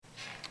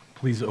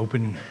Please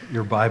open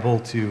your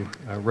Bible to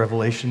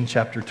Revelation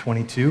chapter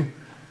 22.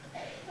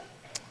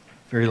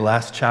 Very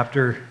last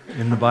chapter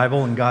in the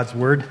Bible, in God's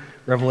Word,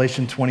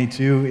 Revelation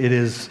 22. It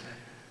is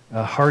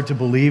hard to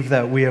believe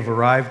that we have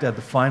arrived at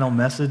the final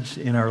message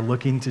in our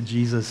Looking to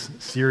Jesus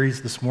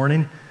series this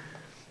morning.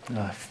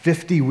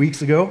 50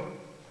 weeks ago,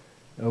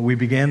 we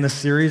began this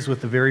series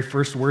with the very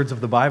first words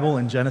of the Bible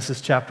in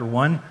Genesis chapter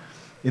 1.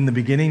 In the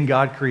beginning,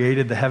 God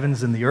created the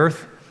heavens and the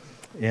earth.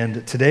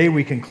 And today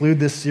we conclude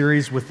this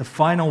series with the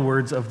final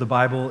words of the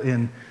Bible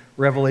in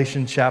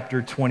Revelation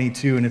chapter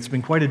 22. And it's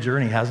been quite a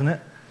journey, hasn't it?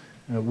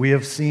 We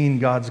have seen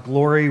God's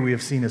glory, we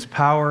have seen His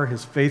power,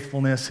 His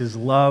faithfulness, His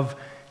love,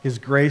 His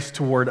grace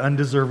toward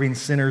undeserving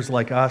sinners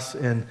like us.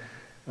 And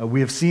we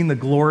have seen the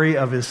glory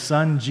of His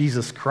Son,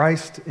 Jesus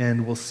Christ.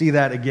 And we'll see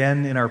that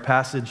again in our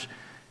passage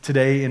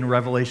today in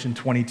Revelation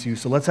 22.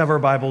 So let's have our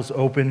Bibles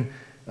open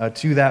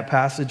to that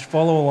passage.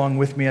 Follow along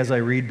with me as I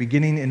read,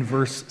 beginning in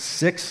verse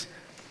 6.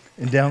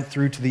 And down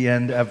through to the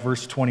end at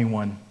verse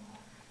 21.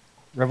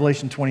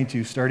 Revelation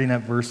 22, starting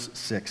at verse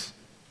 6.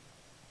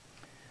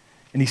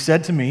 And he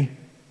said to me,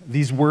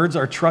 "These words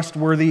are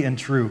trustworthy and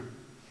true.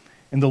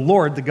 And the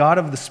Lord, the God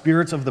of the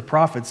spirits of the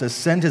prophets, has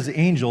sent His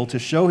angel to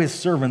show His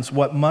servants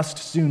what must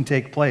soon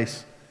take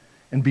place.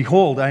 And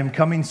behold, I am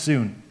coming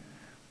soon.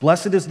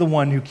 Blessed is the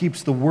one who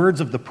keeps the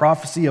words of the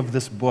prophecy of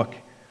this book.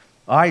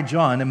 I,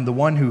 John, am the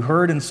one who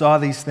heard and saw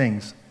these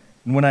things.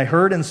 And when I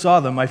heard and saw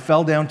them, I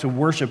fell down to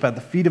worship at the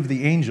feet of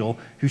the angel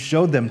who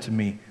showed them to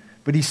me.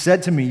 But he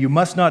said to me, 'You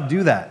must not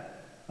do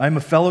that. I am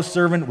a fellow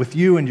servant with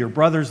you and your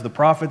brothers, the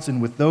prophets,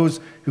 and with those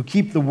who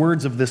keep the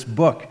words of this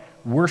book.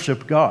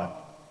 Worship God.'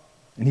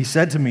 And he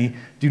said to me,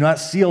 'Do not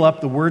seal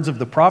up the words of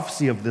the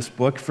prophecy of this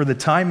book, for the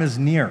time is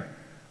near.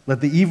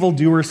 Let the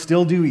evildoer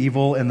still do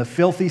evil, and the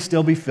filthy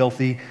still be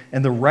filthy,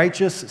 and the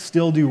righteous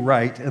still do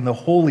right, and the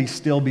holy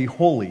still be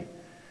holy.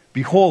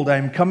 Behold, I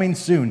am coming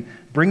soon,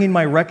 bringing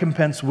my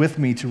recompense with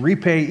me to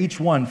repay each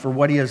one for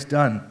what he has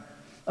done.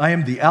 I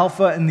am the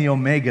Alpha and the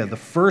Omega, the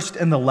first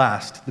and the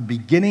last, the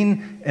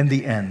beginning and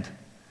the end.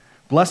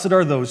 Blessed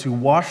are those who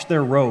wash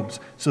their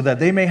robes, so that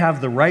they may have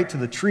the right to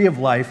the tree of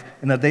life,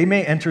 and that they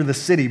may enter the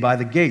city by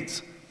the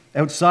gates.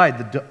 Outside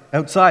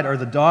are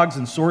the dogs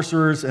and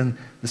sorcerers, and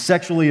the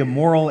sexually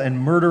immoral, and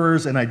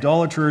murderers, and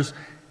idolaters,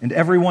 and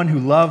everyone who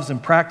loves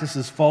and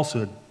practices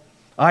falsehood.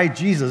 I,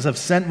 Jesus, have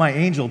sent my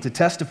angel to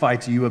testify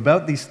to you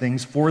about these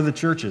things for the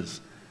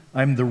churches.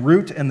 I am the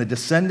root and the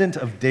descendant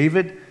of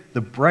David, the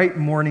bright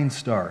morning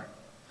star.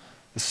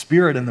 The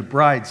Spirit and the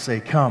bride say,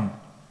 'Come.'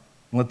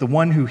 And let the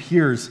one who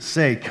hears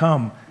say,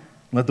 'Come.'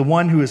 And let the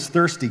one who is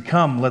thirsty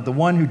come. Let the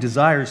one who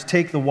desires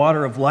take the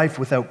water of life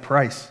without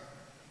price.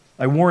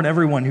 I warn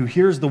everyone who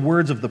hears the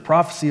words of the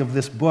prophecy of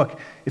this book.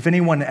 If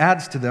anyone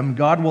adds to them,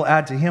 God will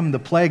add to him the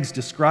plagues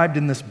described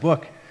in this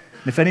book.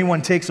 And if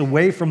anyone takes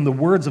away from the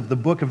words of the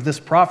book of this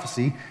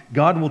prophecy,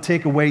 God will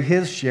take away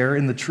his share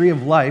in the tree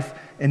of life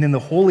and in the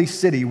holy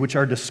city which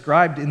are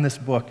described in this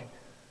book.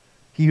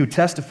 He who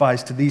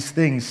testifies to these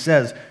things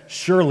says,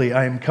 'Surely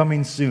I am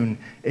coming soon.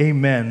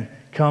 Amen.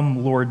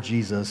 Come, Lord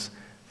Jesus.'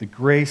 The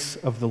grace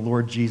of the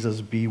Lord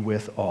Jesus be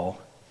with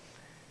all.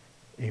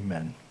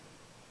 Amen."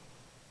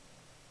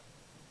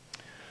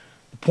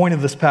 The point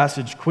of this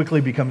passage quickly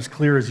becomes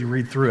clear as you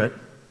read through it.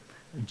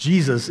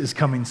 Jesus is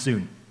coming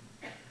soon.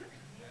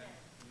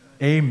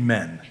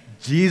 Amen.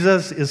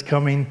 Jesus is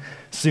coming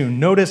soon.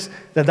 Notice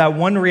that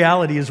one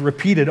reality is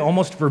repeated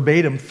almost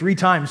verbatim 3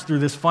 times through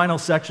this final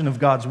section of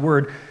God's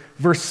Word.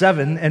 Verse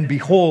 7, "And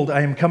behold,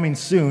 I am coming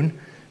soon."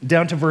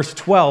 Down to verse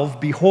 12,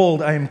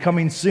 "Behold, I am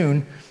coming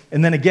soon."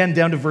 And then again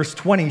down to verse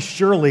 20,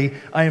 "Surely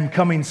I am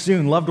coming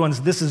soon." Loved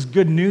ones, this is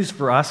good news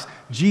for us.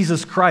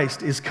 Jesus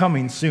Christ is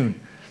coming soon.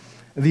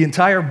 The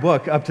entire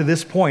book up to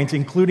this point,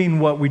 including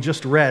what we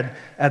just read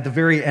at the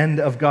very end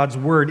of God's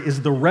Word,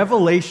 is the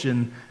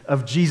revelation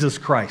of Jesus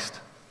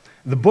Christ.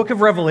 The book of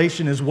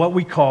Revelation is what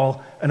we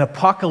call an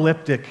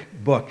apocalyptic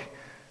book.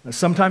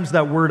 Sometimes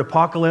that word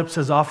apocalypse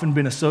has often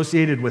been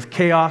associated with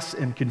chaos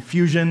and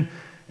confusion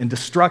and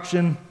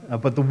destruction,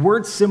 but the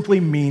word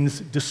simply means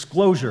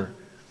disclosure.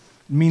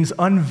 It means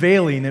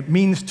unveiling. It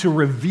means to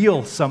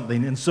reveal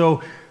something. And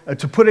so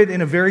to put it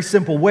in a very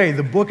simple way,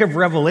 the book of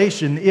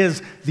Revelation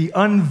is the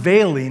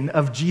unveiling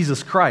of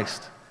Jesus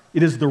Christ.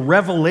 It is the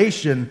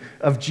revelation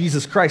of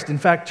Jesus Christ. In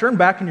fact, turn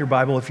back in your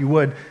Bible, if you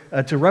would,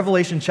 to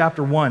Revelation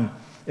chapter 1,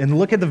 and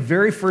look at the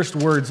very first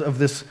words of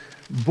this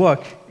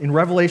book in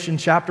Revelation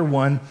chapter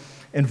 1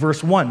 and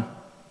verse 1.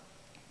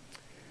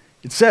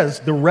 It says,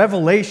 "The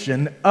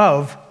revelation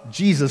of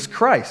Jesus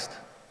Christ,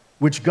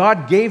 which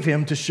God gave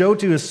him to show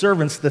to his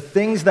servants the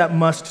things that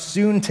must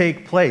soon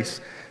take place."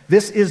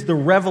 This is the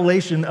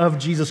revelation of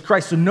Jesus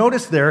Christ. So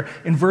notice there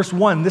in verse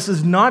 1, this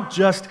is not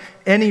just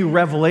any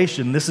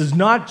revelation. This is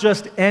not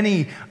just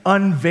any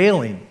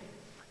unveiling.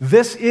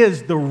 This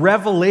is the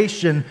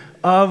revelation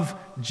of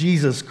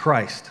Jesus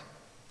Christ.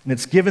 And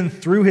it's given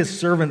through his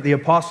servant, the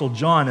Apostle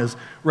John, as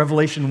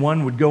Revelation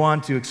 1 would go on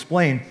to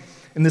explain.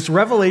 And this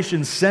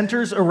revelation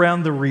centers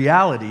around the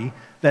reality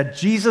that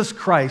Jesus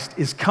Christ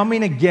is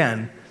coming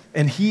again,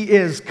 and he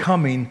is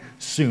coming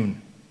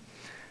soon.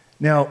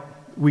 Now,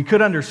 we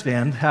could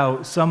understand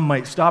how some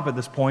might stop at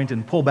this point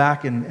and pull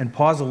back and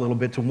pause a little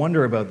bit to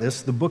wonder about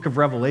this. The book of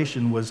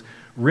Revelation was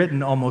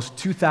written almost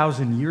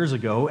 2,000 years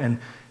ago, and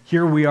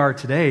here we are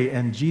today,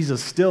 and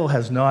Jesus still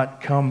has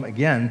not come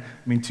again.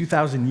 I mean,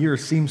 2,000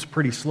 years seems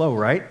pretty slow,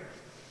 right?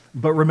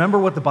 But remember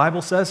what the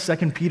Bible says,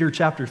 2 Peter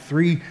chapter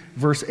 3,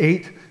 verse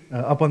 8,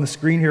 up on the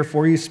screen here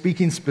for you,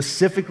 speaking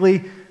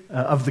specifically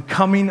of the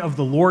coming of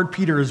the Lord.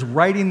 Peter is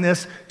writing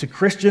this to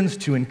Christians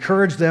to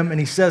encourage them, and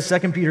he says,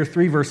 2 Peter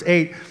 3, verse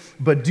 8,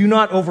 "But do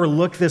not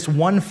overlook this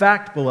one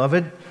fact,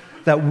 beloved,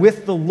 that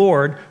with the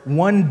Lord,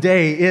 one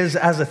day is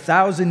as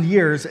 1,000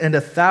 years, and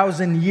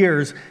 1,000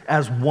 years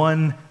as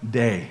one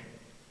day."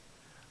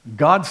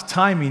 God's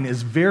timing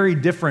is very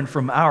different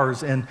from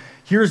ours, and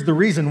here's the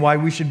reason why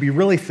we should be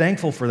really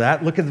thankful for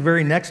that. Look at the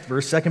very next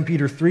verse, 2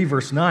 Peter 3,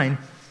 verse 9.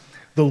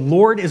 "The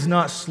Lord is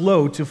not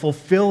slow to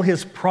fulfill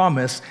his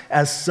promise,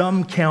 as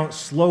some count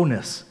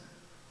slowness."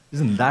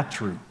 Isn't that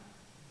true?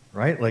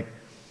 Right? Like,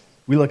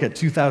 we look at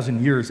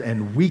 2,000 years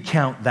and we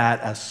count that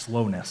as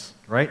slowness,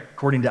 right?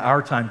 According to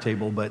our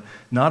timetable, but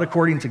not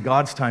according to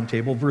God's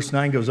timetable. Verse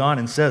 9 goes on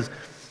and says,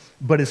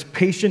 "But is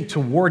patient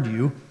toward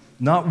you,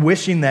 not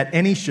wishing that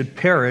any should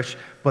perish,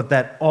 but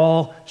that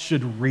all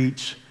should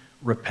reach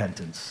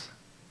repentance."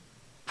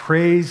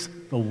 Praise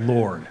the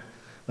Lord.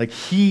 Like,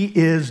 he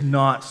is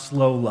not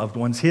slow, loved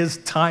ones. His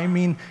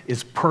timing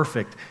is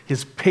perfect.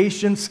 His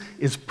patience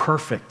is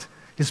perfect.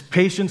 His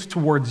patience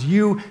towards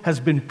you has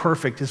been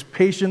perfect. His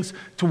patience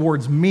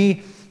towards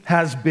me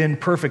has been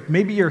perfect.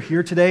 Maybe you're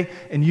here today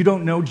and you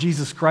don't know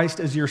Jesus Christ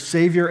as your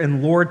Savior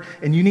and Lord,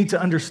 and you need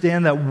to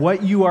understand that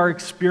what you are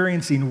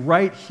experiencing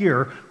right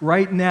here,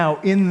 right now,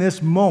 in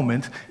this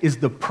moment, is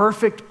the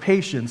perfect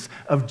patience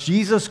of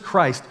Jesus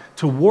Christ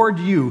toward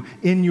you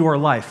in your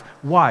life.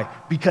 Why?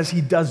 Because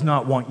he does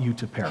not want you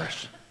to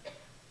perish.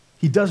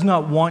 He does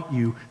not want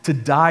you to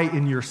die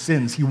in your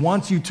sins. He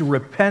wants you to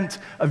repent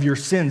of your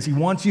sins. He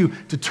wants you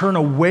to turn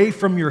away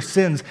from your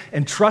sins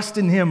and trust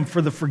in him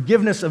for the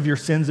forgiveness of your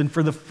sins and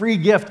for the free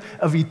gift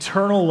of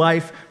eternal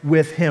life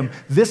with him.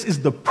 This is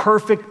the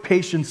perfect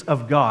patience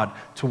of God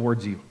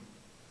towards you. In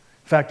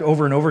fact,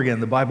 over and over again,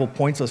 the Bible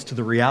points us to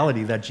the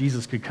reality that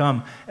Jesus could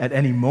come at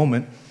any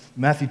moment.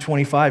 Matthew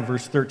 25,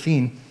 verse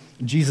 13,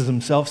 Jesus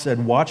himself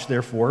said, "Watch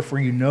therefore, for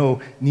you know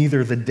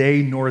neither the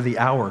day nor the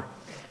hour."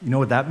 You know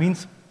what that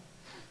means?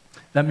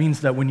 That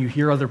means that when you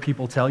hear other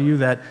people tell you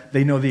that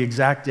they know the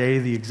exact day,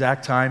 the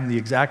exact time, the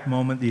exact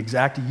moment, the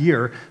exact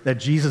year that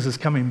Jesus is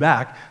coming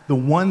back, the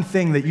one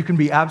thing that you can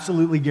be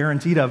absolutely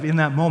guaranteed of in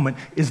that moment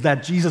is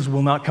that Jesus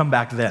will not come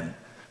back then,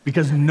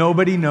 because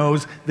nobody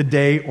knows the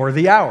day or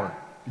the hour.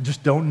 You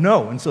just don't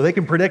know. And so they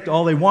can predict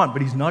all they want,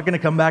 but he's not going to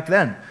come back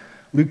then.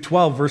 Luke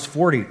 12, verse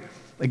 40.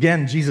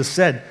 Again, Jesus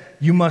said,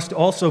 "You must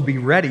also be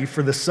ready,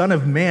 for the Son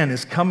of Man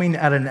is coming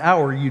at an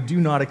hour you do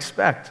not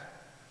expect."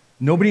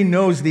 Nobody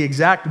knows the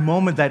exact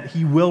moment that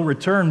he will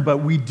return,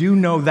 but we do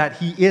know that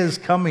he is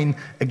coming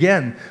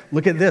again.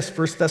 Look at this,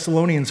 1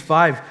 Thessalonians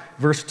 5,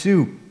 verse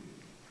 2.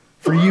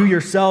 "For you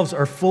yourselves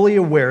are fully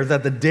aware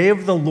that the day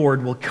of the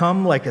Lord will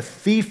come like a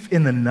thief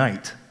in the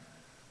night."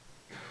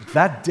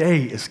 That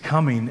day is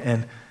coming,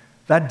 and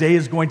that day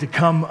is going to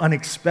come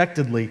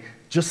unexpectedly,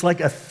 just like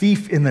a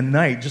thief in the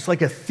night. Just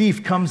like a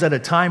thief comes at a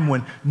time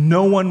when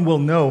no one will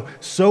know,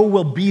 so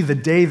will be the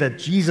day that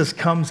Jesus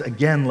comes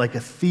again like a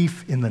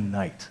thief in the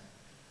night.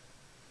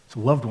 So,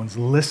 loved ones,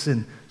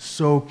 listen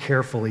so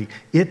carefully.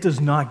 It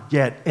does not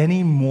get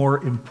any more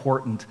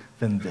important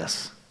than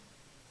this.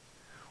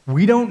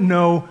 We don't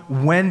know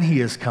when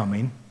he is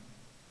coming,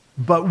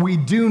 but we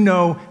do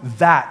know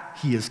that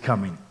he is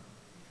coming.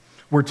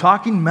 We're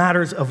talking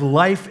matters of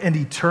life and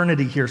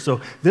eternity here. So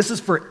this is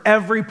for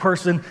every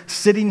person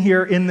sitting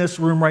here in this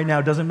room right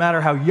now. Doesn't matter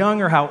how young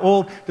or how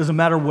old, doesn't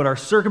matter what our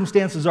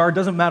circumstances are,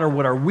 doesn't matter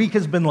what our week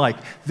has been like.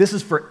 This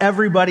is for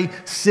everybody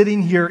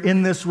sitting here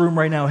in this room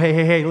right now.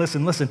 Hey,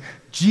 listen.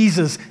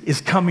 Jesus is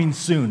coming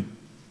soon.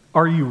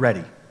 Are you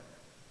ready?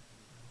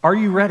 Are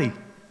you ready?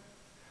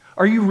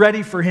 Are you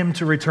ready for him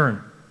to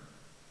return?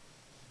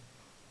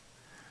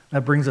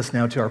 That brings us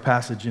now to our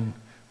passage in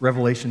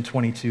Revelation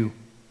 22.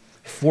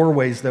 4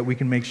 ways that we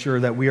can make sure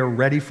that we are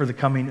ready for the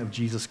coming of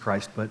Jesus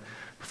Christ. But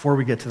before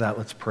we get to that,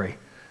 let's pray.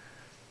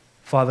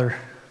 Father,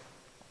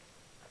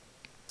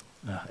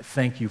 I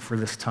thank you for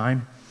this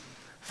time.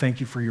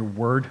 Thank you for your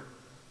word.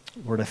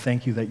 Lord, I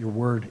thank you that your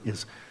word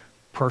is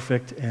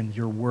perfect and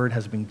your word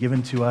has been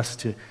given to us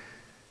to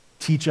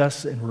teach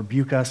us and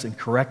rebuke us and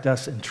correct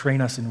us and train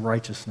us in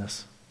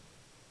righteousness.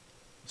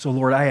 So,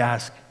 Lord, I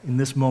ask in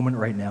this moment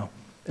right now,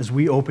 as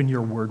we open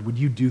your word, would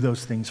you do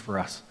those things for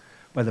us?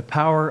 By the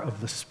power of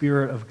the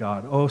Spirit of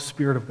God. Oh,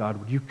 Spirit of God,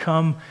 would you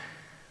come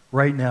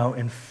right now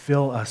and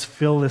fill us,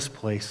 fill this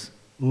place.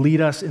 Lead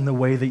us in the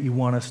way that you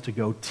want us to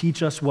go.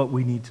 Teach us what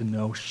we need to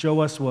know. Show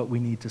us what we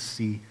need to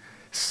see.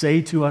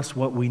 Say to us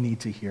what we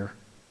need to hear.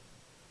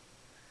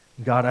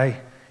 God, I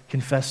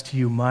confess to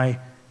you my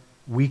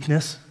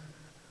weakness.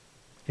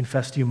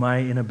 Confess to you my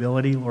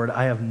inability. Lord,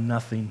 I have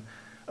nothing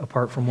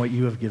apart from what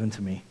you have given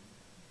to me.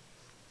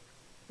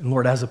 And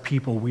Lord, as a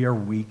people, we are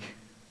weak.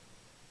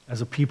 As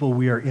a people,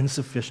 we are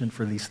insufficient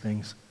for these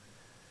things.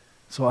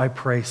 So I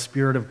pray,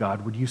 Spirit of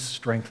God, would you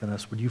strengthen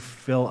us? Would you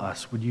fill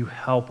us? Would you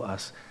help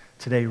us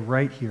today,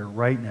 right here,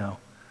 right now?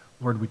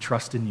 Lord, we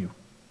trust in you.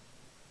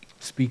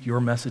 Speak your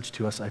message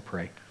to us, I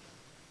pray.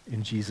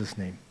 In Jesus'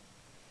 name,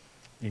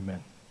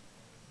 amen.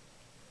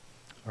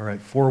 All right,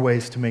 4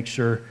 ways to make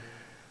sure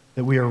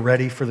that we are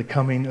ready for the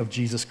coming of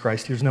Jesus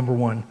Christ. Here's number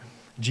 1.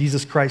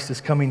 Jesus Christ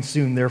is coming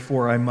soon,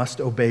 therefore I must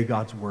obey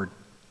God's word.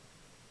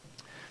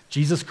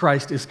 Jesus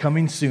Christ is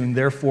coming soon,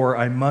 therefore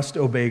I must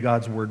obey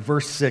God's word.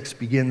 Verse 6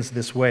 begins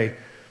this way.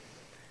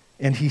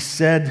 And he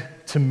said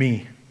to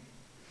me.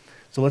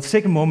 So let's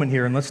take a moment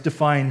here and let's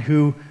define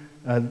who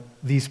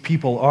these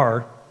people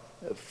are.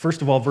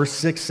 First of all, verse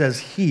 6 says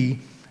he.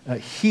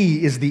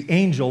 He is the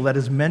angel that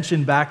is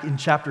mentioned back in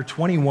chapter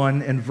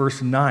 21 and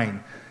verse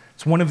 9.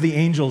 It's one of the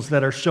angels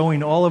that are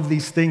showing all of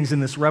these things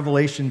in this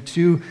revelation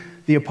to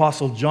the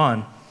Apostle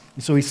John.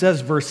 And so he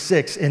says, verse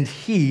 6, and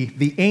he,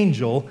 the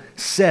angel,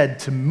 said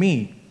to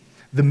me.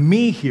 The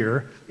me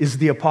here is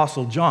the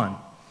Apostle John.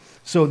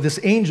 So this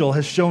angel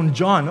has shown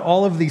John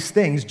all of these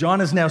things. John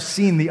has now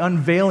seen the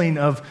unveiling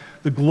of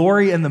the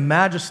glory and the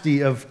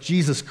majesty of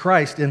Jesus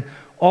Christ and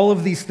all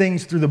of these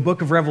things through the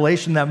book of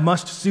Revelation that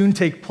must soon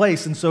take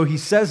place. And so he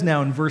says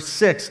now in verse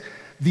 6,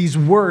 these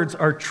words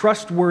are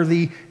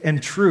trustworthy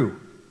and true.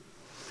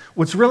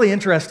 What's really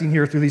interesting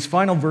here through these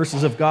final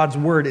verses of God's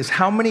word is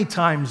how many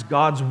times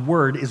God's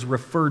word is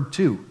referred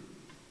to.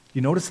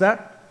 You notice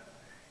that?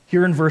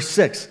 Here in verse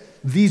 6,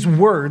 these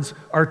words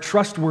are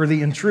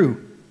trustworthy and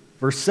true.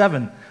 Verse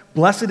 7,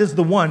 blessed is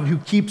the one who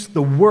keeps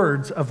the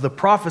words of the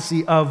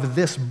prophecy of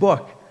this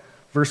book.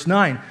 Verse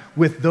 9,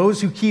 with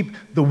those who keep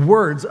the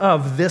words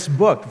of this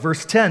book.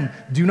 Verse 10,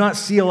 do not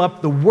seal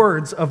up the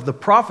words of the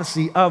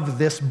prophecy of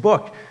this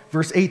book.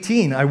 Verse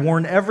 18, I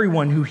warn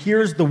everyone who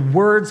hears the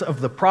words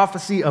of the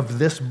prophecy of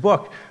this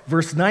book.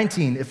 Verse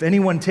 19, if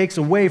anyone takes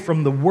away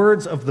from the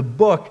words of the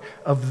book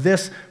of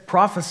this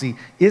prophecy.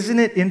 Isn't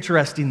it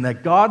interesting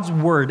that God's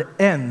word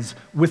ends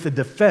with a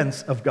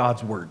defense of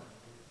God's word?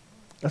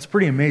 That's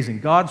pretty amazing.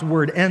 God's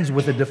word ends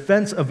with a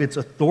defense of its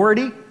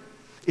authority,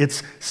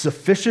 its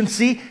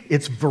sufficiency,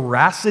 its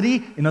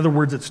veracity, in other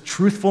words, its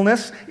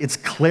truthfulness, its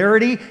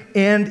clarity,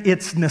 and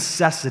its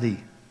necessity.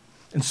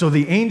 And so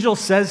the angel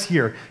says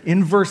here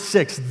in verse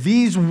 6,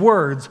 these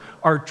words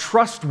are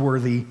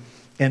trustworthy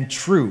and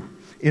true.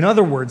 In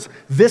other words,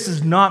 this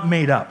is not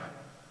made up.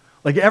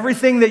 Like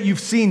everything that you've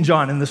seen,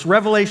 John, in this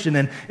Revelation,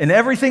 and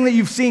everything that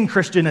you've seen,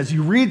 Christian, as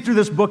you read through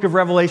this book of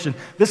Revelation,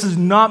 this is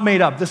not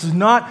made up. This is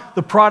not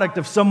the product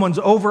of someone's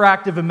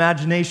overactive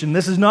imagination.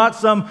 This is not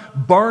some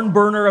barn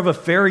burner of a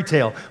fairy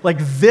tale. Like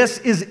this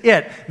is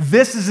it.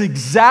 This is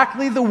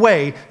exactly the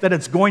way that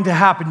it's going to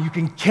happen. You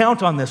can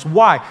count on this.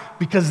 Why?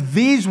 Because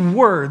these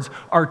words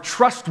are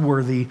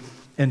trustworthy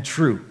and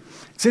true.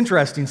 It's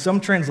interesting. Some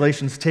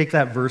translations take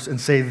that verse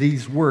and say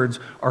these words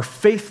are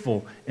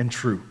faithful and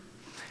true.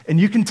 And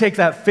you can take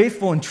that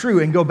faithful and true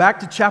and go back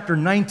to chapter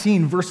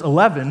 19, verse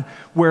 11,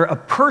 where a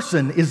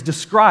person is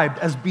described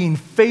as being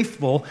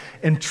faithful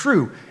and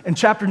true. And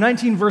chapter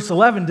 19, verse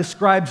 11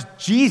 describes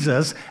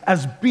Jesus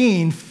as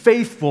being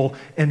faithful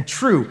and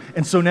true.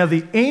 And so now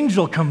the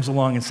angel comes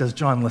along and says,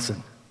 John,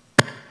 listen,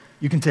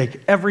 you can take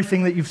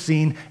everything that you've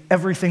seen,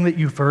 everything that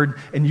you've heard,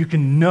 and you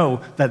can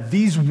know that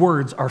these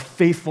words are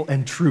faithful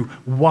and true.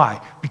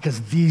 Why?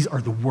 Because these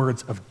are the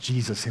words of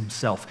Jesus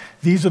himself.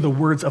 These are the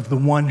words of the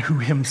one who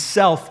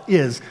himself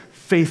is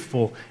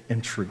faithful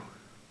and true.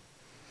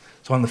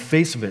 So on the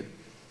face of it,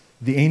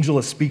 the angel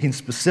is speaking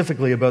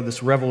specifically about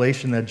this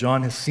revelation that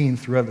John has seen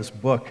throughout this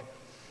book.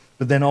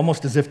 But then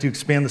almost as if to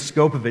expand the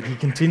scope of it, he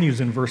continues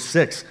in verse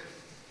 6.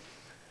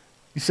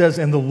 He says,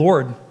 and the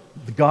Lord,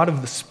 the God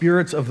of the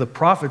spirits of the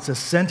prophets, has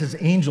sent his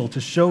angel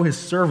to show his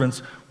servants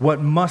what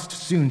must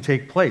soon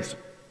take place.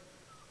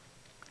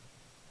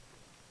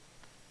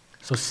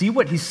 So see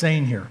what he's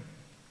saying here.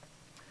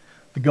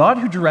 The God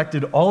who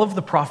directed all of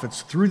the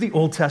prophets through the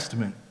Old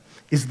Testament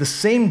is the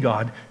same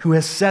God who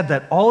has said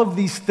that all of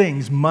these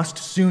things must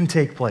soon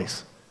take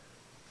place.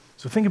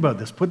 So think about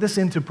this. Put this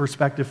into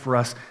perspective for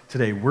us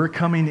today. We're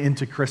coming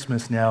into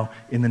Christmas now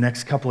in the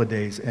next couple of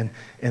days, and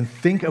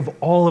think of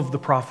all of the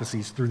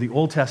prophecies through the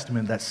Old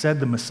Testament that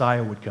said the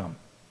Messiah would come.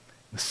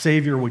 The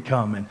Savior would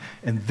come,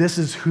 and this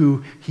is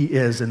who he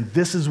is, and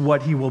this is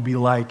what he will be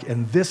like,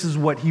 and this is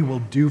what he will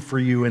do for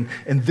you, and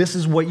this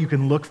is what you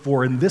can look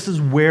for, and this is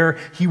where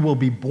he will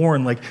be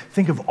born. Like,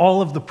 think of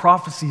all of the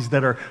prophecies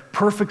that are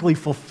perfectly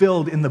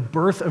fulfilled in the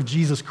birth of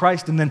Jesus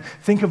Christ, and then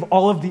think of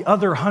all of the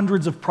other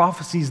hundreds of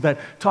prophecies that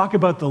talk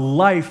about the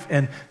life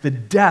and the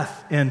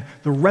death and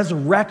the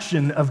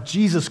resurrection of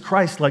Jesus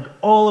Christ, like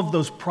all of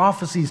those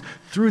prophecies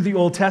through the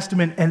Old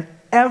Testament, and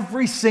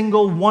every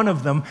single one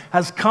of them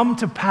has come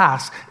to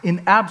pass in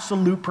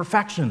absolute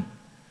perfection.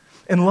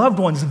 And loved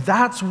ones,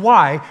 that's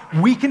why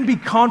we can be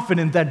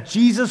confident that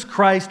Jesus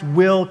Christ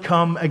will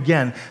come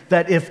again.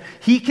 That if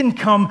he can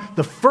come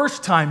the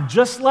first time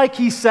just like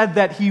he said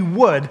that he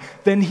would,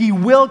 then he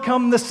will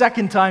come the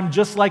second time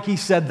just like he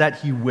said that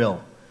he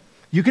will.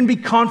 You can be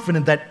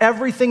confident that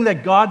everything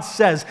that God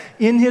says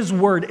in his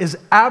word is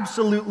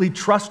absolutely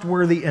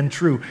trustworthy and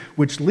true,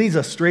 which leads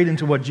us straight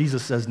into what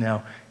Jesus says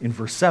now in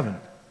verse 7.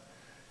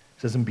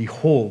 He says, "And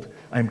behold,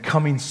 I am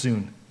coming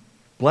soon.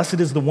 Blessed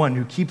is the one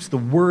who keeps the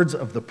words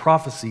of the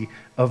prophecy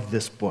of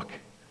this book."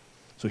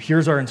 So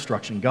here's our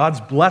instruction. God's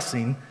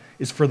blessing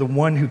is for the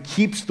one who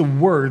keeps the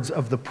words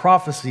of the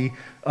prophecy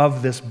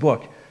of this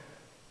book.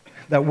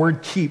 That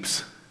word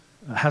keeps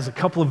has a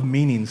couple of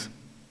meanings.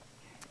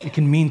 It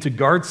can mean to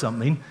guard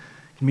something.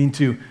 It can mean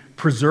to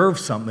preserve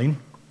something.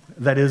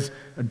 That is,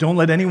 don't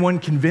let anyone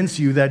convince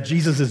you that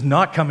Jesus is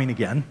not coming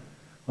again.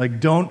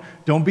 Like, don't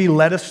be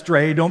led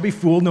astray. Don't be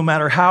fooled no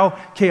matter how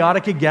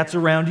chaotic it gets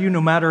around you,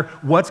 no matter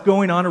what's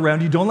going on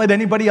around you. Don't let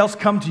anybody else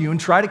come to you and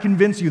try to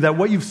convince you that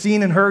what you've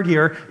seen and heard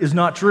here is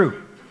not true.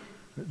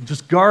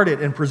 Just guard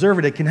it and preserve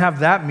it. It can have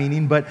that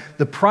meaning, but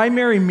the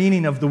primary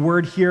meaning of the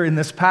word here in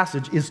this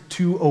passage is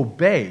to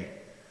obey.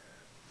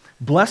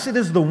 Blessed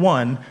is the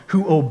one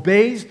who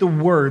obeys the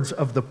words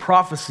of the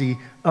prophecy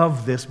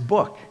of this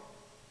book.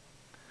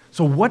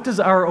 So what does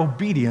our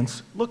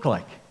obedience look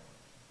like?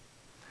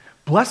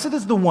 Blessed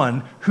is the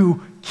one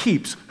who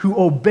keeps, who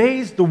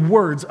obeys the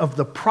words of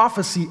the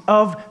prophecy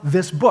of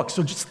this book.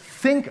 So just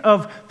think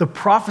of the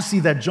prophecy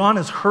that John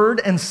has heard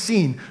and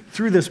seen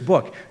through this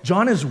book.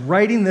 John is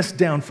writing this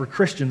down for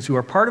Christians who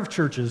are part of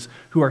churches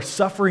who are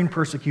suffering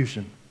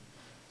persecution.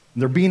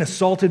 They're being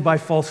assaulted by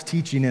false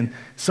teaching, and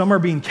some are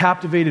being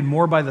captivated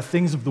more by the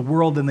things of the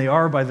world than they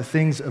are by the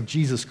things of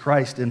Jesus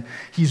Christ. And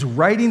he's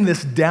writing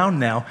this down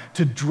now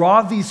to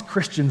draw these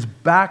Christians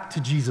back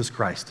to Jesus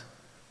Christ.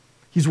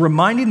 He's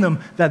reminding them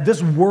that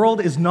this world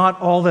is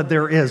not all that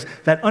there is,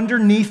 that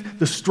underneath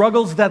the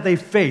struggles that they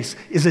face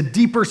is a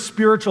deeper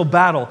spiritual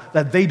battle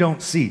that they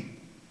don't see.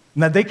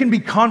 And that they can be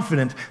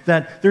confident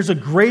that there's a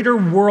greater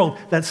world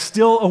that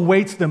still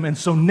awaits them. And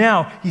so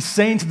now he's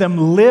saying to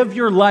them, live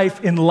your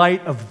life in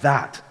light of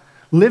that.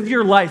 Live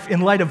your life in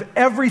light of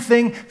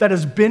everything that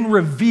has been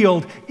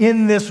revealed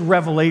in this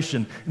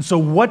revelation. And so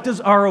what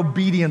does our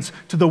obedience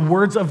to the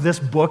words of this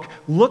book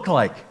look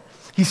like?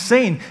 He's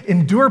saying,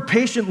 endure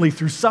patiently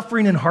through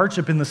suffering and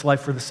hardship in this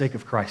life for the sake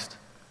of Christ.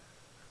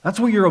 That's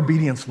what your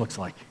obedience looks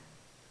like.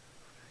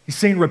 He's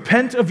saying,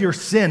 repent of your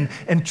sin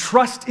and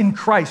trust in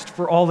Christ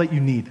for all that you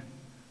need.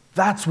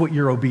 That's what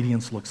your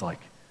obedience looks like.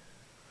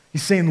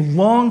 He's saying,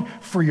 long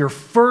for your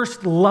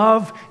first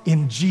love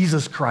in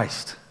Jesus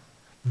Christ.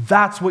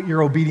 That's what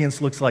your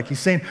obedience looks like. He's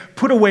saying,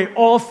 put away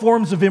all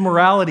forms of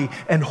immorality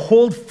and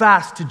hold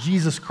fast to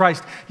Jesus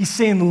Christ. He's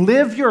saying,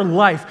 live your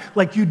life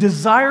like you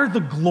desire the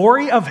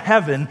glory of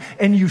heaven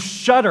and you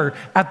shudder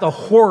at the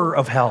horror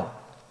of hell.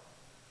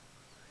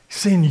 He's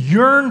saying,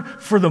 yearn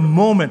for the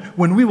moment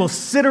when we will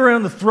sit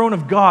around the throne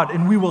of God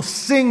and we will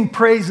sing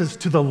praises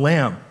to the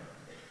Lamb.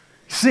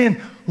 He's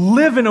saying,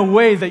 live in a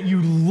way that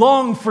you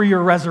long for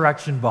your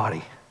resurrection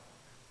body.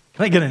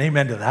 Can I get an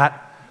amen to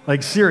that?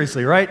 Like,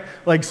 seriously, right?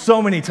 Like,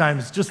 so many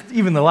times, just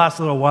even the last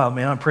little while,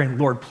 man, I'm praying,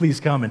 Lord,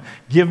 please come and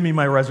give me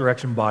my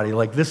resurrection body.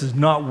 Like, this is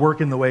not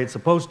working the way it's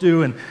supposed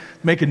to, and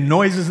making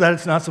noises that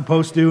it's not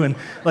supposed to, and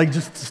like,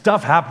 just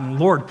stuff happening.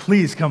 Lord,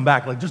 please come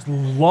back. Like, just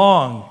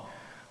long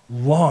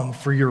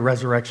for your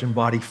resurrection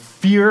body.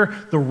 Fear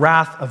the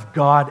wrath of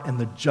God and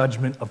the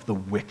judgment of the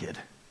wicked.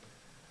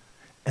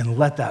 And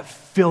let that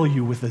fill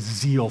you with a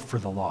zeal for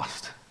the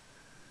lost.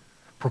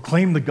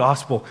 Proclaim the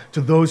gospel to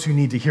those who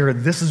need to hear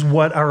it. This is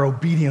what our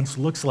obedience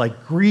looks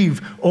like.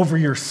 Grieve over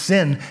your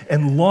sin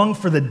and long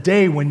for the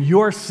day when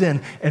your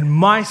sin and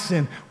my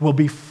sin will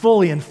be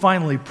fully and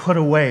finally put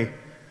away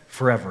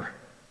forever.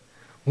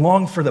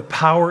 Long for the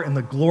power and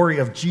the glory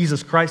of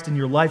Jesus Christ in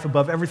your life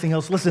above everything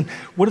else. Listen,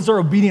 what does our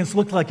obedience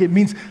look like? It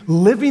means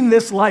living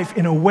this life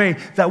in a way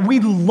that we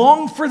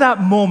long for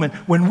that moment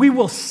when we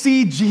will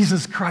see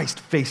Jesus Christ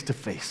face to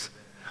face.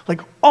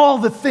 Like all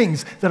the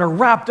things that are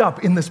wrapped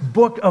up in this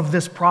book of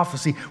this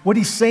prophecy. What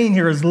he's saying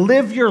here is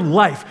live your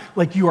life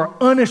like you are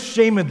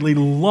unashamedly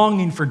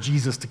longing for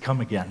Jesus to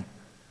come again.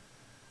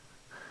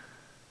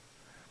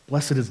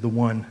 Blessed is the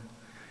one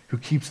who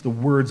keeps the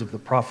words of the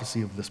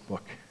prophecy of this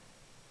book.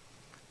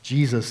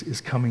 Jesus is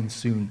coming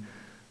soon.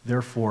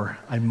 Therefore,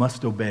 I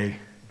must obey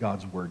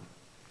God's word.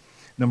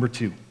 Number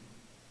 2,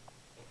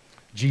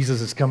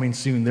 Jesus is coming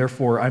soon.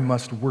 Therefore, I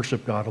must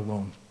worship God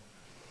alone.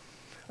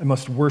 I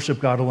must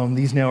worship God alone.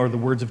 These now are the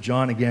words of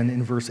John again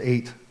in verse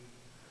 8.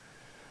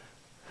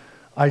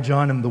 I,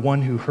 John, am the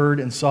one who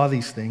heard and saw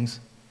these things.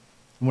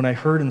 And when I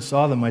heard and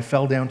saw them, I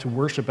fell down to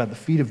worship at the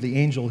feet of the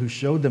angel who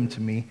showed them to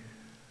me.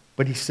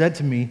 But he said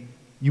to me,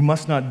 you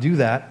must not do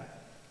that.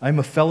 I am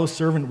a fellow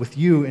servant with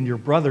you and your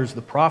brothers,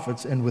 the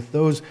prophets, and with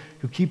those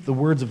who keep the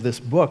words of this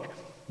book.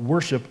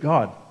 Worship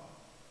God.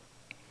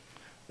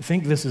 I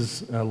think this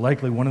is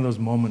likely one of those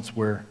moments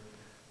where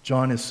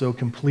John is so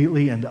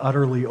completely and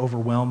utterly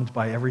overwhelmed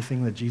by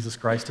everything that Jesus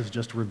Christ has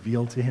just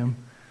revealed to him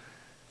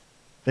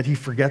that he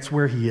forgets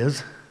where he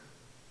is,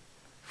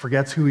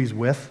 forgets who he's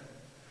with.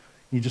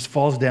 He just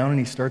falls down and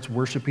he starts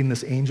worshiping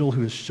this angel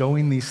who is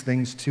showing these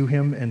things to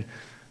him. And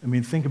I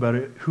mean, think about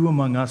it. Who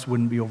among us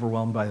wouldn't be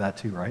overwhelmed by that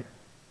too, right?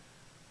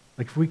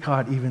 Like if we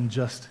caught even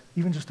just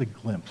a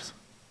glimpse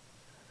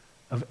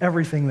of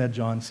everything that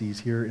John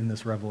sees here in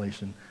this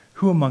revelation,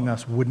 who among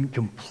us wouldn't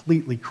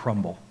completely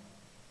crumble?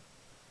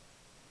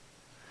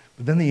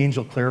 But then the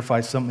angel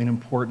clarifies something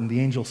important. The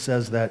angel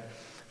says that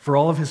for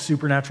all of his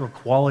supernatural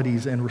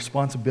qualities and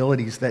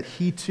responsibilities, that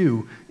he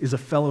too is a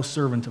fellow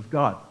servant of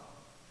God.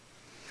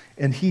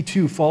 And he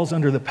too falls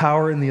under the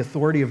power and the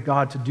authority of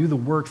God to do the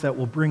work that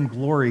will bring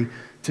glory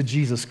to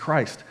Jesus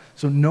Christ.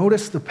 So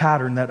notice the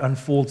pattern that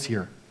unfolds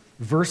here.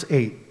 Verse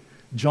 8,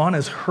 John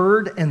has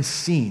heard and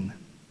seen.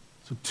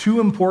 So two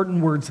important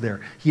words there.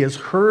 He has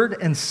heard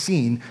and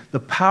seen the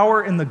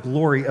power and the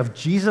glory of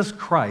Jesus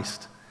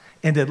Christ,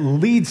 and it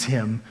leads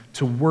him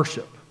to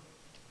worship.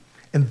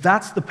 And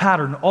that's the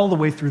pattern all the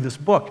way through this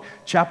book.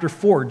 Chapter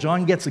 4,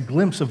 John gets a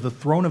glimpse of the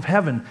throne of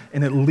heaven,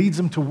 and it leads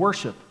him to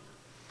worship.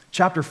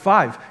 Chapter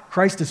 5,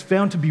 Christ is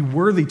found to be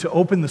worthy to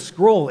open the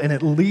scroll, and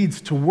it leads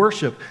to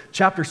worship.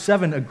 Chapter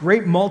 7, a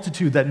great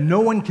multitude that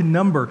no one can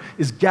number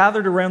is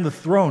gathered around the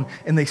throne,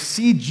 and they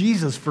see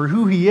Jesus for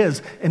who he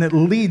is, and it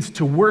leads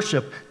to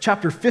worship.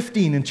 Chapter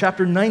 15 and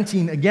chapter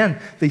 19, again,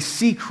 they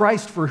see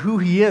Christ for who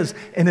he is,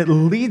 and it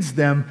leads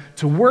them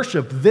to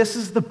worship. This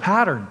is the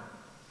pattern.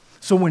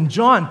 So when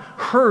John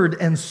heard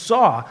and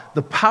saw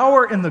the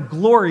power and the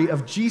glory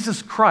of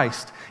Jesus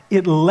Christ,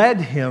 it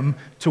led him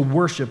to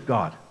worship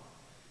God.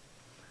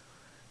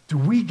 Do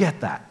we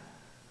get that?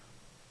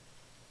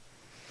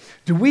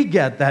 Do we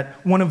get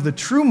that one of the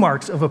true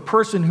marks of a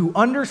person who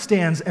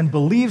understands and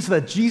believes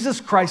that Jesus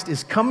Christ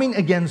is coming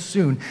again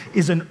soon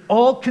is an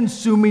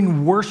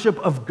all-consuming worship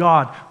of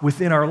God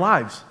within our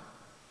lives?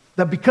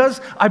 That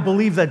because I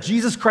believe that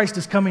Jesus Christ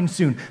is coming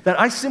soon, that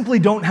I simply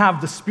don't have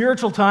the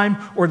spiritual time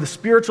or the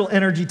spiritual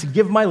energy to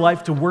give my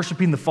life to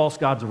worshiping the false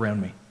gods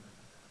around me,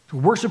 to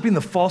worshiping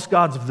the false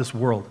gods of this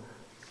world.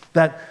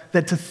 That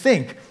to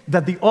think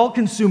that the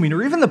all-consuming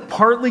or even the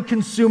partly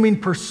consuming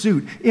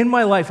pursuit in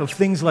my life of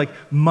things like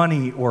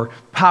money or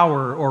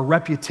power or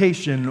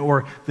reputation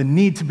or the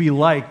need to be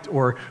liked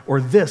or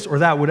this or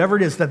that, whatever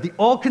it is, that the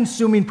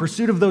all-consuming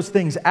pursuit of those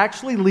things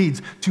actually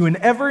leads to an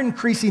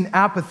ever-increasing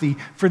apathy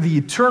for the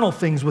eternal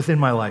things within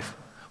my life.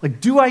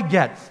 Like, do I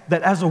get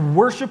that as a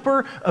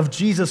worshiper of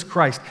Jesus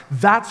Christ,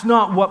 that's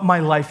not what my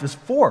life is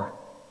for?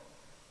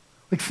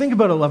 Like, think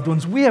about it, loved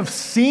ones. We have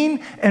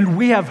seen and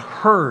we have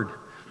heard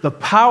the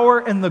power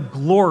and the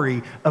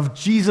glory of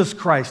Jesus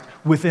Christ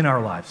within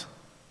our lives.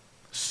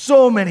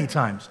 So many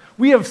times.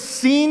 We have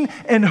seen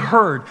and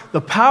heard the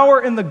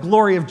power and the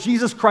glory of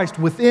Jesus Christ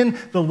within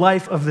the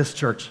life of this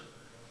church.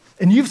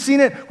 And you've seen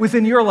it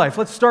within your life.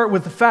 Let's start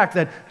with the fact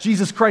that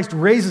Jesus Christ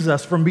raises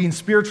us from being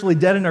spiritually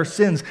dead in our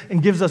sins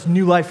and gives us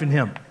new life in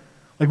him.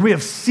 Like, we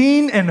have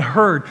seen and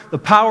heard the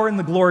power and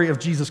the glory of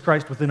Jesus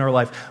Christ within our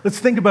life. Let's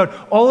think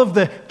about all of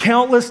the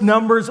countless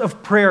numbers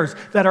of prayers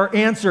that are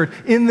answered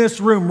in this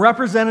room,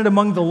 represented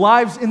among the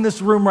lives in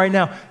this room right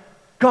now.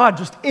 God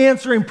just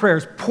answering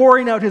prayers,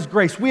 pouring out his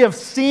grace. We have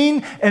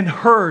seen and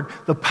heard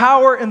the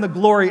power and the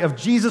glory of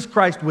Jesus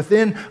Christ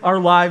within our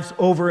lives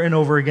over and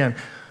over again.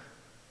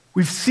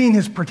 We've seen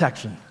his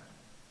protection.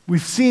 We've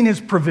seen his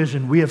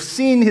provision. We have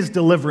seen his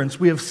deliverance.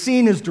 We have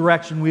seen his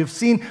direction. We have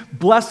seen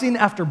blessing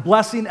after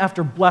blessing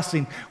after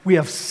blessing. We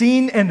have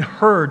seen and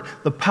heard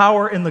the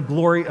power and the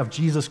glory of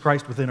Jesus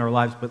Christ within our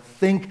lives. But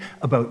think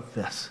about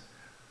this.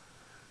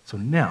 So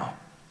now,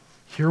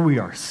 here we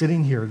are,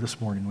 sitting here this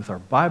morning with our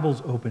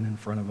Bibles open in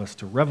front of us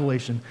to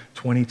Revelation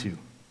 22.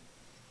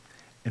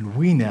 And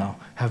we now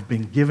have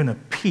been given a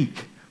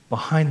peek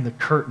behind the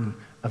curtain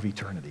of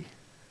eternity.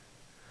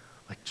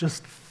 Like,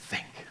 just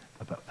think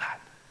about that.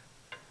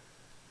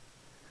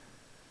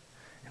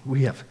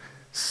 We have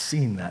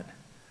seen that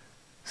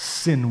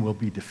sin will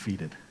be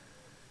defeated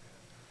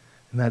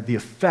and that the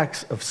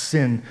effects of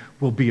sin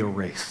will be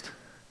erased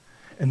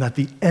and that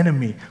the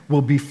enemy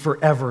will be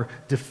forever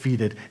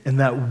defeated and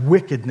that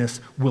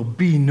wickedness will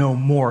be no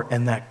more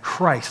and that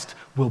Christ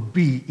will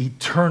be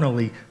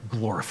eternally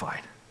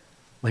glorified.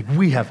 Like,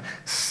 we have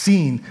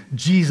seen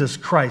Jesus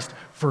Christ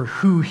for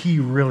who he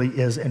really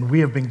is, and we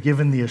have been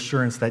given the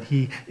assurance that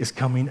he is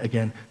coming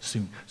again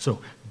soon.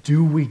 So,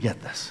 do we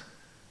get this?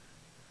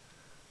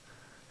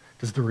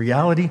 Does the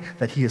reality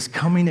that he is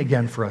coming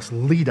again for us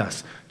lead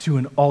us to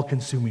an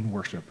all-consuming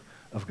worship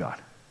of God?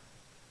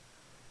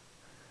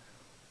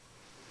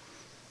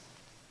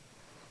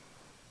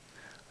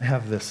 I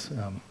have this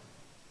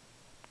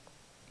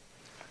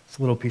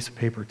little piece of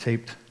paper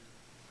taped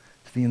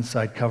to the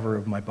inside cover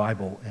of my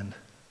Bible, and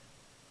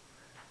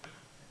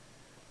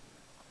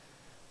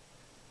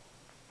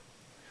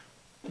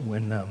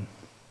when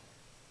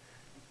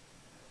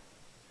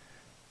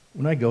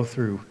I go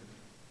through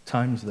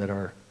times that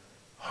are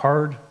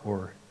hard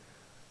or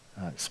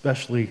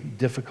especially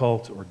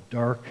difficult or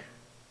dark,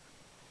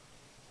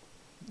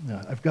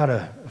 I've got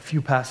a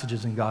few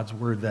passages in God's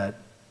Word that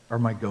are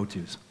my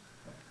go-tos.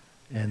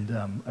 And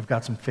I've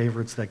got some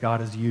favorites that God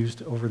has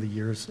used over the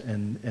years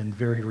and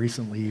very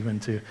recently even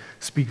to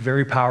speak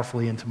very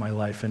powerfully into my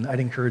life. And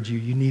I'd encourage you,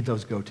 you need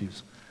those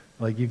go-tos.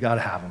 Like, you got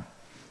to have them.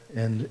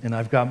 And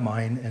I've got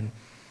mine.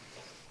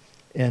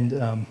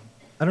 And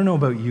I don't know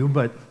about you,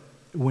 but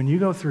when you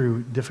go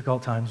through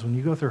difficult times, when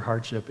you go through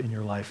hardship in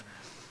your life,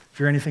 if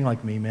you're anything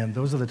like me, man,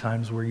 those are the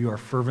times where you are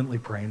fervently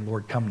praying,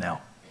 Lord, come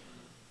now,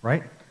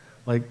 right?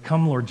 Like,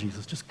 come, Lord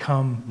Jesus, just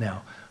come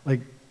now. Like,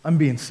 I'm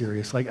being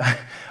serious. Like,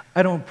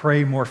 I don't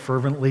pray more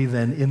fervently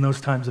than in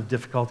those times of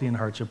difficulty and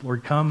hardship.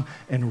 Lord, come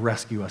and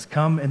rescue us.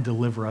 Come and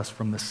deliver us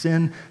from the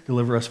sin,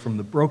 deliver us from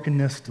the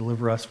brokenness,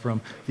 deliver us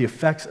from the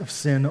effects of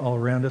sin all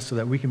around us so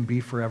that we can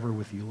be forever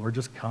with you. Lord,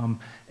 just come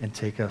and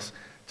take us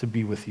to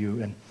be with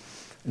you.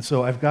 And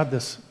so I've got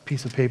this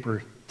piece of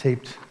paper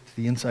taped to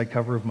the inside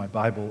cover of my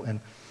Bible, and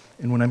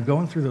when I'm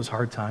going through those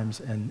hard times,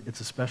 and it's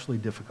especially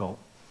difficult,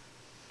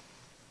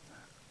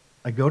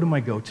 I go to my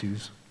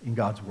go-tos in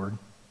God's Word,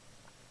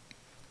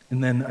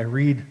 and then I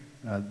read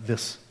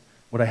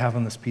what I have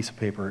on this piece of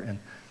paper, and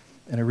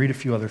I read a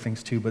few other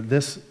things too, but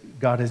this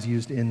God has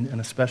used in an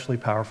especially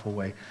powerful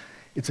way.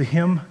 It's a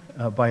hymn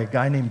by a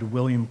guy named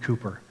William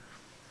Cowper,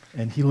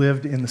 and he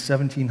lived in the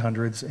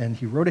 1700s, and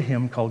he wrote a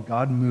hymn called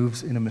God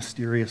Moves in a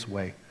Mysterious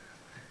Way.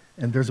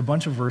 And there's a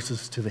bunch of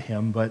verses to the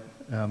hymn, but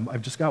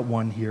I've just got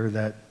one here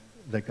that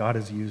God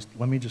has used.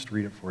 Let me just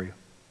read it for you.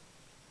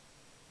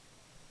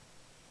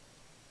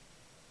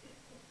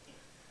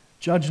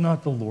 Judge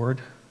not the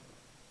Lord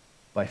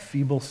by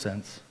feeble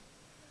sense,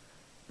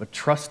 but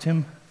trust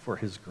him for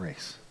his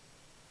grace.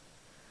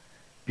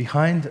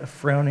 Behind a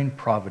frowning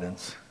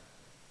providence,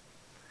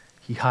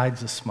 he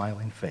hides a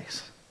smiling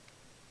face.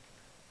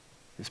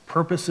 His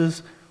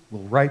purposes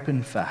will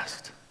ripen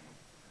fast,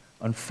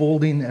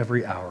 unfolding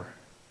every hour.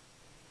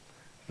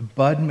 The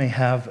bud may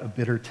have a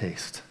bitter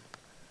taste,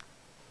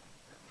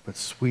 but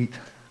sweet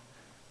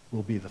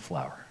will be the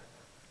flower.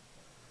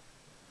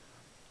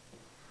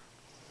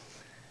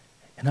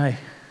 And I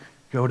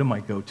go to my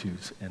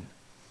go-tos, and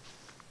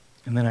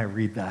then I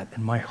read that,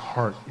 and my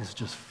heart is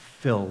just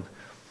filled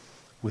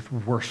with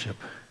worship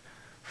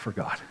for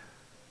God.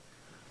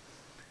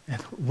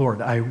 And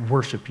Lord, I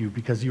worship you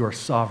because you are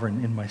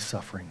sovereign in my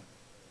suffering.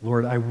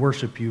 Lord, I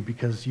worship you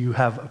because you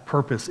have a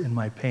purpose in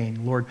my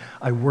pain. Lord,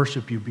 I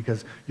worship you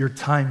because your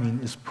timing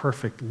is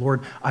perfect.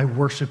 Lord, I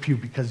worship you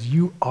because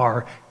you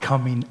are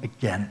coming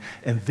again.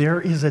 And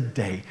there is a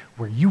day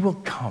where you will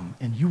come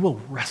and you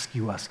will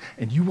rescue us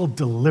and you will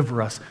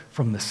deliver us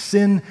from the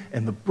sin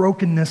and the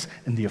brokenness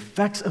and the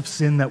effects of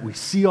sin that we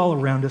see all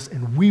around us,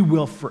 and we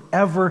will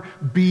forever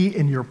be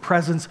in your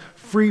presence,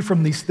 free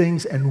from these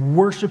things and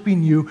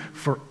worshiping you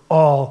for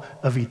all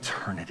of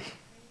eternity.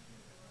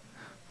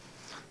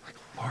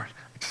 Lord,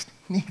 I just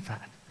need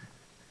that.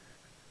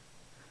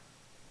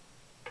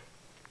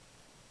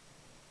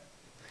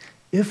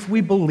 If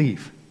we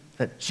believe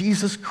that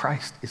Jesus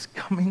Christ is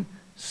coming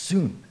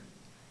soon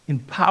in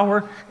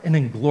power and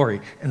in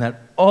glory, and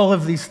that all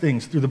of these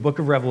things through the book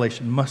of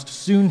Revelation must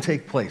soon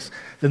take place,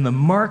 then the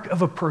mark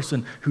of a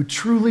person who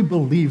truly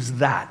believes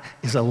that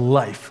is a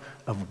life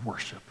of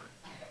worship.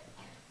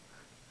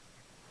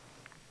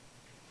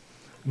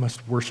 We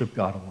must worship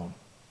God alone.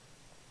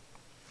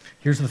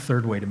 Here's the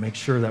third way to make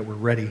sure that we're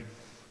ready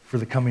for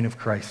the coming of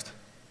Christ.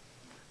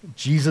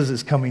 Jesus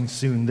is coming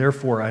soon,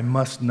 therefore I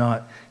must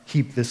not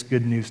keep this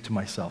good news to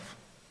myself.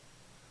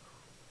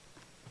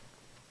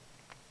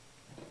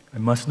 I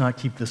must not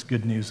keep this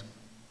good news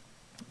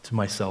to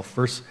myself.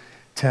 Verse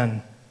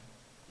 10,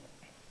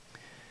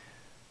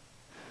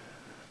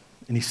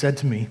 and he said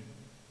to me,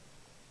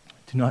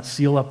 do not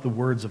seal up the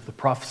words of the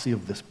prophecy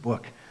of this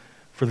book,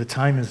 for the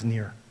time is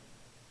near.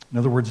 In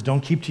other words,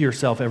 don't keep to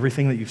yourself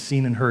everything that you've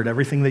seen and heard,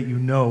 everything that you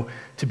know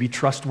to be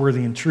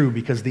trustworthy and true,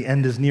 because the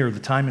end is near, the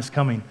time is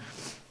coming.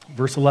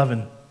 Verse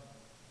 11,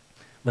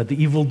 let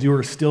the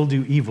evildoer still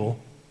do evil,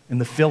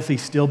 and the filthy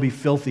still be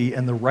filthy,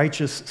 and the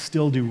righteous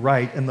still do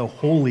right, and the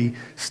holy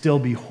still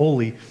be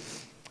holy.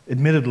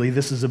 Admittedly,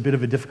 this is a bit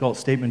of a difficult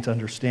statement to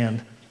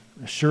understand.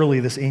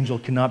 Surely this angel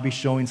cannot be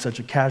showing such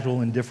a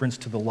casual indifference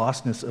to the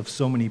lostness of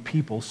so many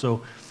people.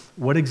 So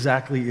what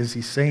exactly is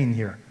he saying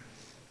here?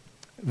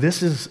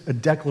 This is a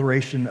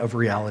declaration of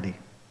reality.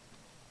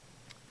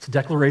 It's a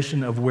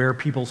declaration of where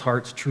people's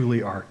hearts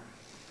truly are.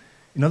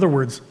 In other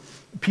words,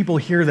 people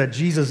hear that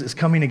Jesus is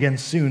coming again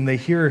soon. They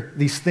hear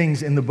these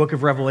things in the book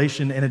of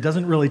Revelation, and it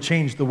doesn't really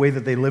change the way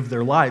that they live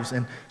their lives.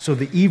 And so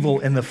the evil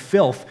and the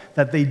filth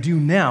that they do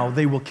now,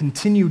 they will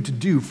continue to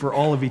do for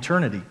all of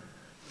eternity.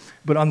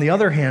 But on the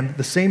other hand,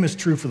 the same is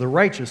true for the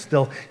righteous.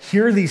 They'll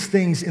hear these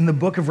things in the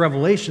book of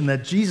Revelation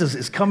that Jesus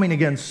is coming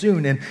again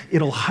soon, and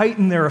it'll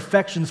heighten their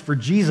affections for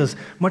Jesus,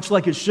 much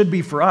like it should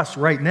be for us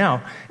right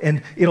now.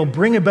 And it'll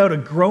bring about a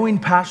growing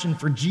passion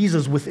for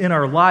Jesus within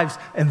our lives,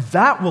 and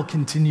that will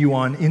continue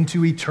on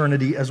into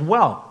eternity as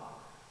well.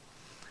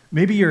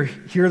 Maybe you're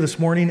here this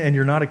morning and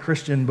you're not a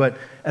Christian, but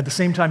at the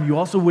same time, you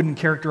also wouldn't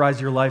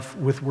characterize your life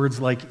with words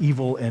like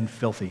evil and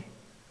filthy.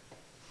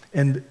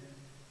 And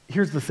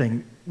here's the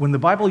thing. When the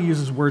Bible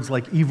uses words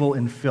like evil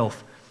and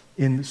filth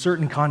in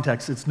certain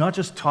contexts, it's not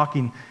just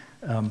talking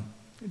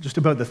just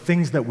about the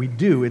things that we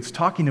do. It's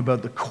talking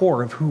about the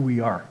core of who we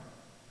are.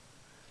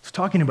 It's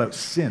talking about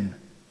sin.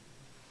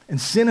 And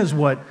sin is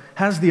what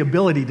has the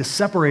ability to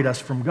separate us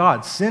from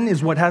God. Sin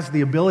is what has the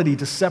ability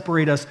to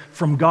separate us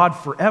from God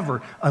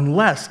forever,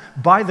 unless,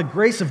 by the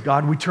grace of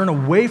God, we turn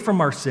away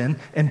from our sin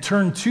and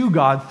turn to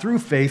God through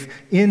faith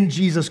in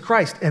Jesus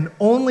Christ. And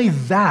only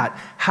that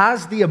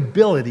has the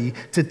ability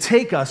to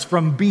take us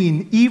from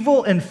being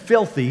evil and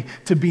filthy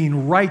to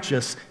being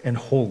righteous and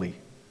holy.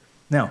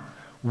 Now,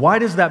 why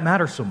does that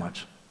matter so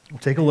much? We'll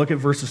take a look at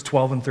verses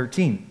 12 and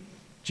 13.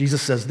 Jesus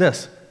says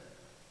this,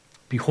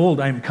 "Behold,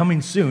 I am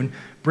coming soon,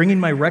 bringing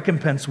my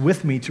recompense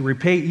with me to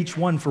repay each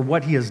one for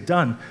what he has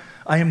done.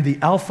 I am the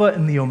Alpha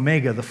and the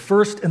Omega, the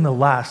first and the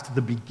last,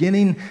 the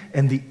beginning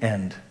and the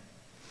end."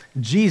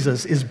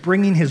 Jesus is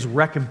bringing his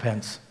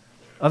recompense.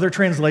 Other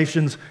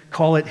translations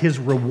call it his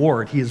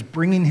reward. He is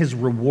bringing his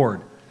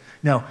reward.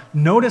 Now,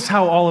 notice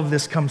how all of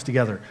this comes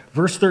together.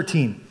 Verse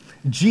 13,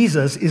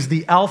 Jesus is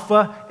the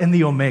Alpha and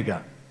the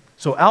Omega.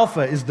 So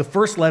Alpha is the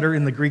first letter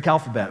in the Greek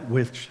alphabet,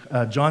 which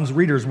John's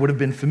readers would have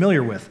been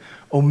familiar with.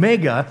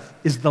 Omega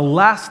is the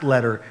last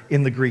letter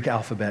in the Greek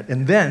alphabet.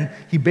 And then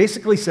he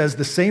basically says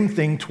the same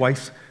thing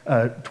twice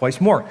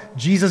more.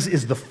 Jesus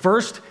is the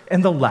first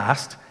and the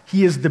last.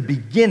 He is the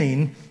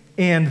beginning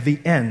and the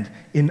end.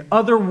 In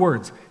other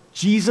words,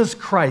 Jesus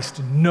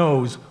Christ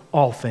knows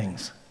all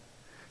things.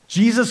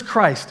 Jesus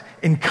Christ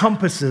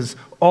encompasses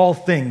all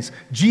things.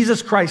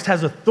 Jesus Christ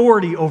has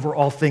authority over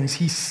all things.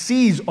 He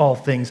sees all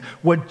things.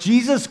 What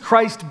Jesus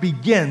Christ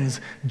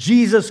begins,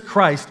 Jesus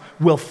Christ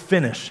will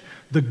finish.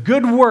 The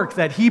good work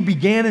that he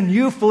began in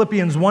you,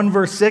 Philippians 1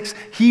 verse 6,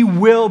 he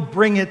will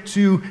bring it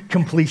to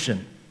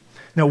completion.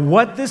 Now,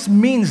 what this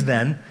means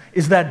then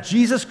is that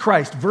Jesus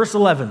Christ, verse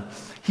 11,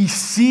 he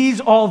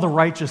sees all the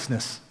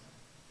righteousness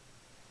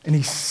and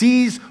he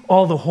sees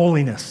all the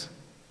holiness.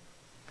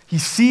 He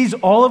sees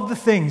all of the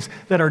things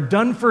that are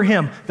done for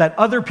him that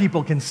other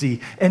people can see.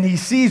 And he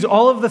sees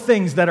all of the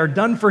things that are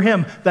done for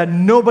him that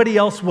nobody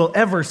else will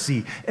ever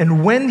see.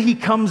 And when he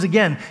comes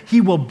again, he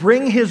will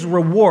bring his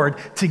reward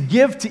to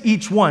give to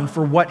each one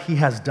for what he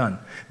has done.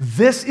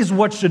 This is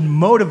what should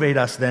motivate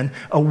us then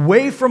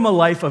away from a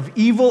life of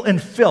evil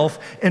and filth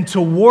and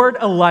toward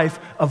a life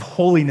of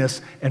holiness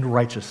and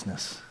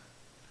righteousness.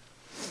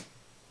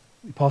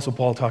 The Apostle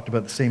Paul talked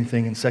about the same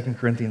thing in 2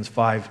 Corinthians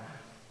 5,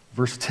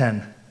 verse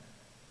 10.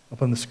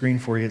 Up on the screen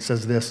for you, it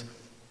says this,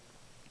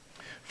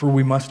 "For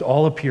we must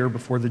all appear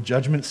before the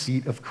judgment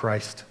seat of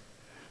Christ,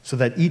 so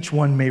that each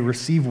one may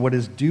receive what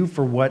is due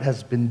for what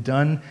has been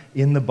done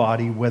in the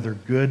body, whether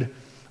good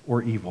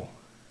or evil."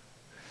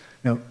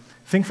 Now,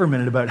 think for a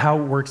minute about how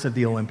it works at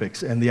the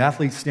Olympics. And the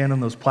athletes stand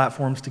on those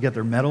platforms to get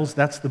their medals.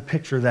 That's the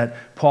picture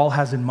that Paul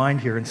has in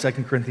mind here in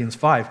 2 Corinthians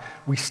 5.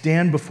 We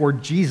stand before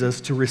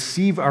Jesus to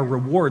receive our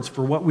rewards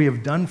for what we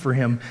have done for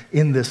him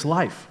in this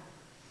life.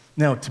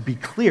 Now, to be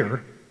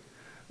clear,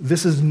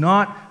 this is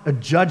not a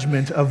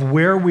judgment of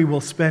where we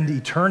will spend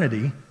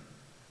eternity.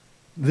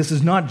 This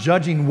is not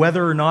judging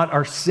whether or not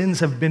our sins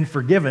have been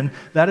forgiven.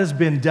 That has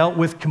been dealt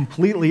with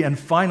completely and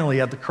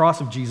finally at the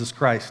cross of Jesus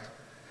Christ.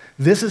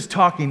 This is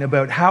talking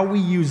about how we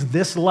use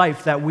this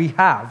life that we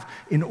have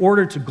in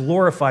order to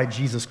glorify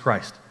Jesus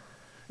Christ.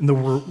 And the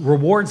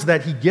rewards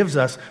that he gives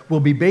us will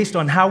be based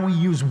on how we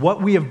use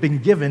what we have been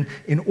given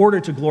in order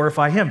to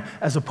glorify him,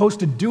 as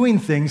opposed to doing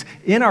things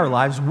in our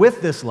lives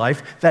with this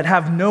life that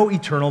have no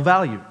eternal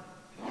value.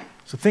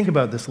 So think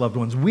about this, loved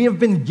ones. We have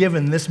been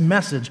given this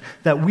message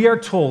that we are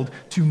told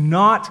to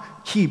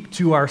not keep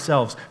to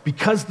ourselves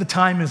because the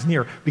time is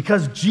near,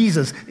 because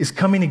Jesus is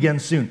coming again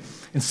soon.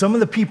 And some of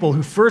the people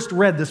who first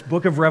read this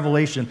book of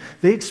Revelation,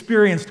 they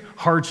experienced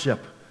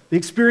hardship. They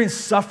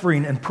experienced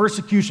suffering and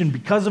persecution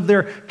because of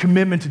their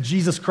commitment to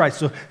Jesus Christ.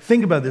 So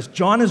think about this.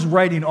 John is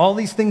writing all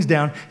these things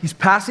down. He's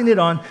passing it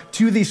on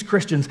to these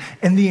Christians.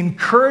 And the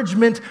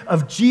encouragement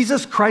of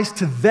Jesus Christ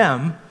to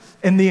them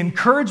and the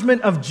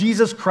encouragement of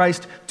Jesus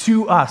Christ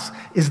to us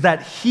is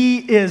that he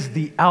is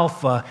the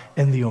Alpha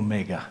and the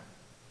Omega.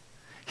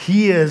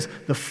 He is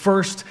the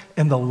first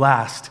and the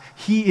last.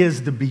 He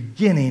is the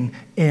beginning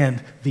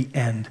and the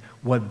end.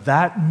 What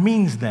that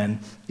means then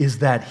is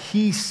that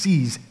he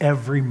sees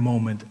every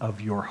moment of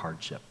your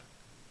hardship.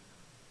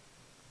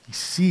 He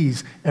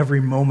sees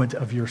every moment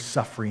of your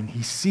suffering.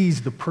 He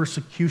sees the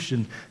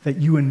persecution that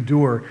you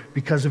endure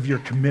because of your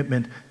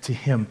commitment to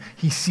him.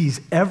 He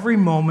sees every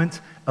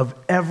moment of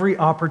every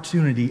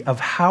opportunity of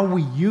how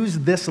we use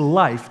this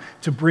life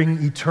to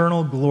bring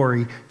eternal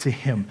glory to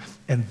him.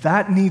 And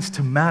that needs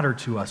to matter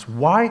to us.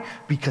 Why?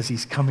 Because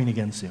he's coming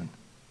again soon.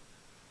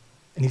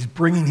 And he's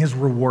bringing his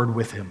reward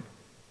with him.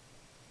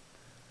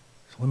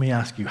 So let me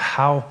ask you,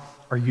 how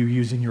are you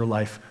using your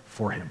life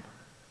for him?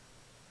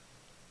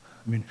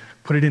 I mean,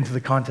 put it into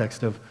the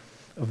context of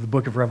the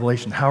book of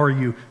Revelation. How are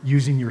you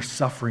using your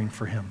suffering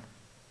for him?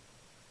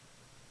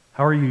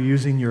 How are you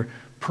using your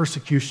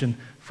persecution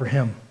for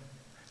him?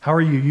 How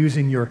are you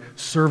using your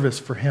service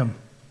for him?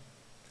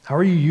 How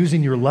are you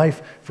using your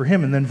life for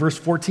him? And then verse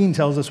 14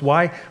 tells us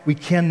why we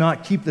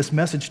cannot keep this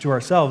message to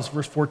ourselves.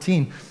 Verse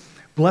 14,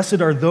 "Blessed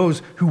are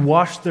those who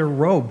wash their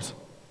robes."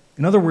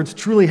 In other words,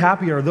 truly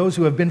happy are those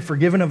who have been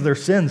forgiven of their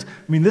sins.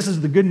 I mean, this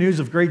is the good news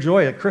of great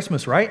joy at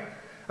Christmas, right?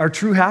 Our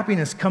true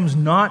happiness comes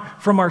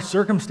not from our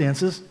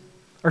circumstances.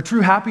 Our true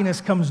happiness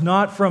comes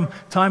not from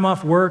time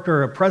off work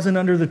or a present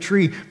under the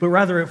tree, but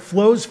rather it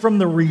flows from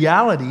the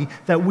reality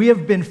that we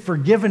have been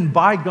forgiven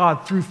by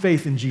God through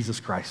faith in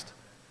Jesus Christ.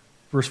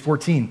 Verse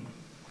 14,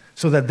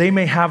 so that they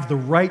may have the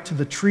right to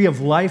the tree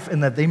of life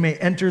and that they may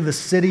enter the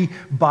city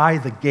by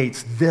the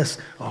gates. This,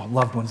 oh,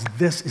 loved ones,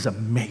 this is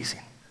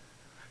amazing.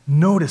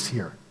 Notice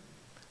here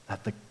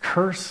that the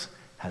curse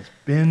has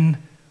been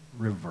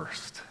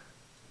reversed.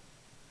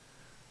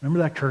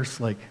 Remember that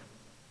curse like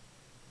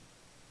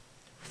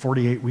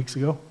 48 weeks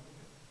ago,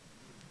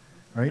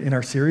 right, in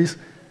our series?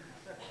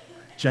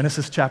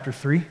 Genesis chapter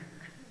 3.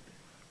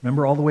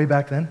 Remember all the way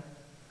back then?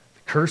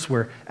 The curse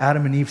where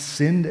Adam and Eve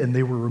sinned and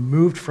they were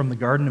removed from the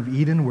Garden of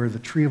Eden where the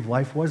tree of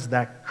life was.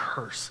 That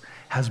curse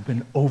has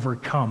been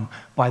overcome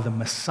by the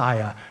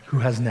Messiah who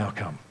has now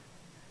come.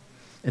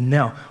 And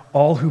now,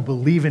 all who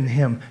believe in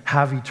him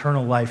have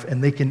eternal life,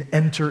 and they can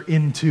enter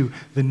into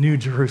the new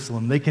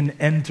Jerusalem. They can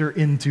enter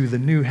into the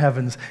new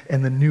heavens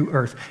and the new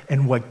earth.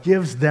 And what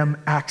gives them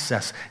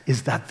access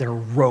is that their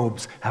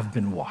robes have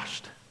been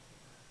washed.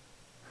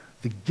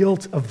 The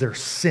guilt of their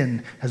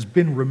sin has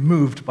been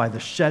removed by the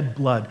shed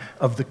blood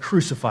of the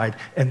crucified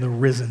and the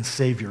risen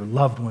Savior.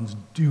 Loved ones,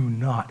 do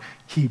not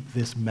keep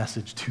this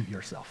message to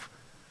yourself.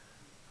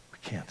 We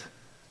can't.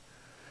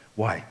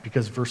 Why?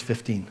 Because verse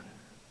 15.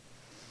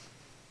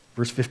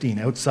 Verse 15,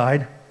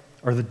 outside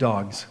are the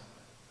dogs,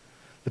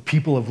 the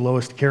people of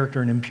lowest character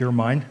and impure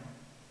mind,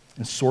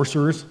 and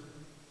sorcerers,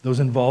 those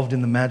involved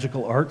in the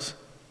magical arts,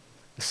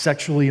 the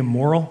sexually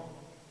immoral,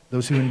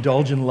 those who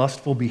indulge in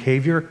lustful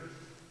behavior,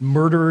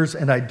 murderers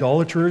and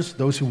idolaters,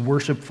 those who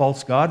worship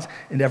false gods,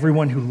 and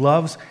everyone who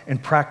loves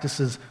and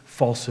practices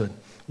falsehood.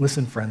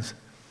 Listen, friends,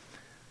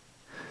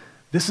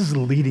 this is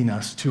leading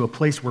us to a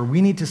place where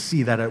we need to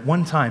see that at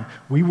one time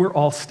we were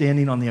all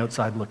standing on the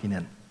outside looking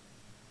in.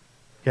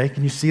 Okay,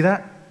 can you see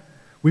that?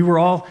 We were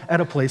all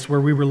at a place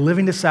where we were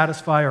living to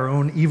satisfy our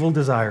own evil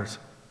desires.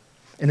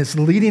 And it's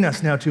leading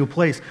us now to a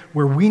place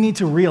where we need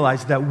to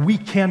realize that we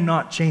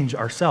cannot change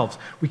ourselves.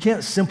 We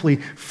can't simply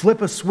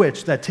flip a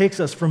switch that takes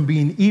us from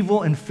being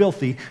evil and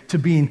filthy to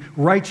being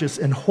righteous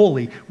and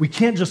holy. We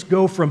can't just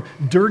go from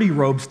dirty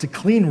robes to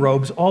clean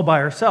robes all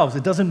by ourselves.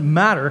 It doesn't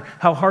matter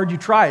how hard you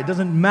try. It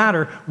doesn't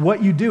matter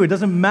what you do. It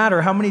doesn't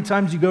matter how many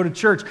times you go to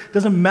church. It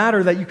doesn't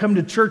matter that you come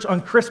to church on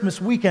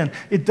Christmas weekend.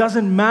 It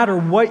doesn't matter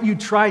what you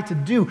try to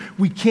do.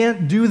 We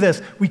can't do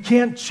this. We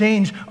can't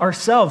change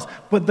ourselves.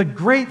 But the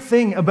great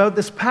thing about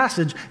this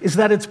passage is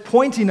that it's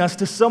pointing us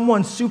to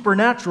someone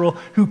supernatural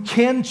who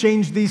can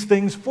change these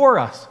things for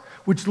us,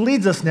 which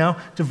leads us now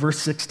to verse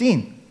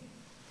 16.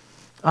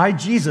 I,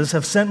 Jesus,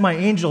 have sent my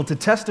angel to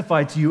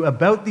testify to you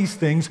about these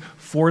things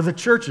for the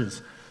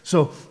churches.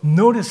 So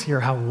notice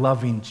here how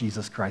loving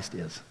Jesus Christ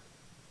is.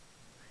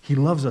 He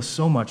loves us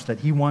so much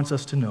that he wants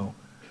us to know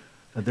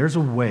that there's a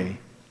way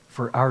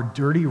for our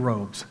dirty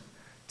robes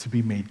to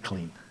be made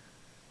clean.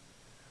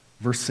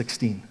 Verse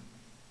 16.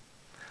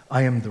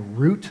 I am the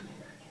root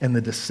and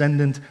the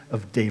descendant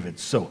of David.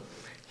 So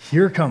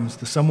here comes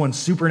the someone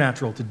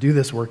supernatural to do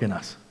this work in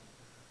us.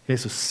 Okay,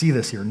 so see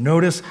this here.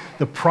 Notice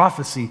the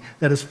prophecy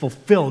that is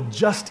fulfilled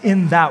just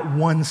in that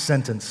one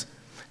sentence.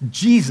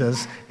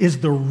 Jesus is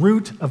the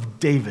root of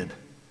David.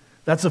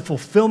 That's a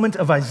fulfillment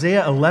of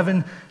Isaiah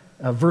 11,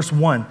 verse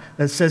 1,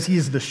 that says he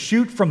is the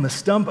shoot from the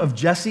stump of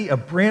Jesse, a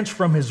branch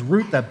from his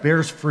root that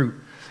bears fruit.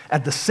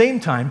 At the same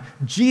time,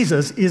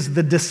 Jesus is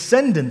the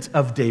descendant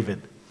of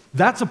David.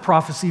 That's a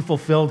prophecy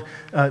fulfilled.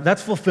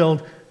 That's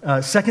fulfilled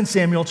 2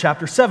 Samuel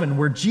chapter 7,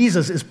 where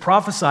Jesus is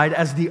prophesied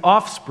as the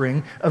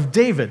offspring of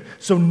David.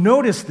 So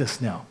notice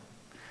this now.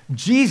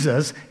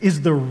 Jesus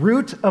is the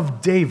root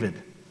of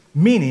David,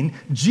 meaning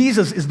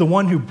Jesus is the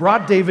one who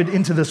brought David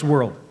into this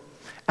world.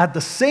 At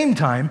the same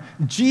time,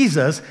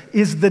 Jesus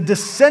is the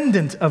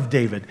descendant of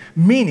David,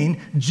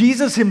 meaning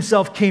Jesus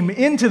himself came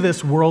into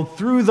this world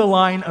through the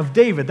line of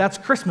David. That's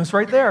Christmas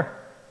right there.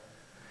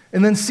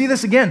 And then see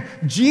this again.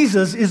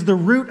 Jesus is the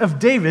root of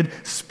David,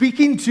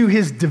 speaking to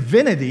his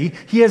divinity.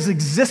 He has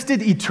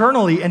existed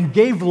eternally and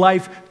gave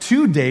life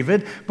to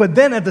David. But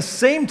then at the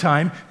same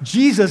time,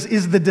 Jesus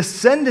is the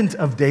descendant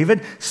of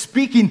David,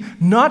 speaking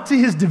not to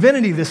his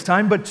divinity this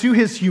time, but to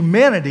his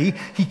humanity.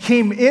 He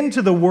came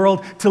into the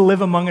world to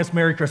live among us.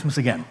 Merry Christmas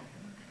again.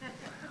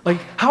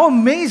 Like, how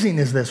amazing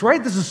is this,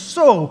 right? This is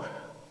so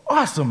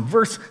awesome.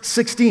 Verse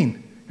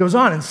 16 goes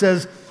on and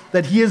says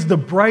that he is the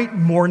bright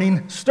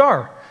morning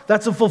star.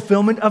 That's a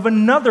fulfillment of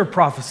another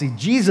prophecy.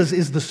 Jesus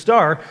is the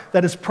star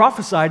that is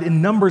prophesied in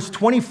Numbers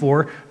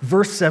 24,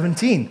 verse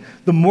 17.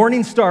 The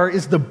morning star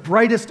is the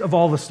brightest of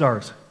all the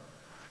stars.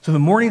 So the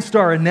morning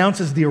star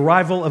announces the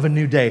arrival of a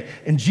new day,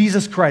 and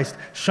Jesus Christ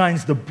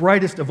shines the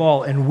brightest of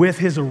all, and with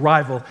his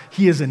arrival,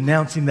 he is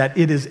announcing that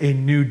it is a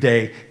new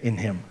day in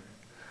him.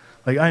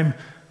 Like,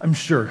 I'm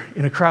sure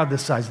in a crowd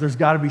this size, there's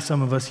got to be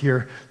some of us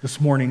here this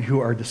morning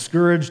who are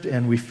discouraged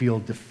and we feel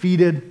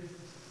defeated,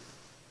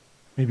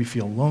 maybe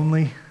feel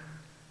lonely.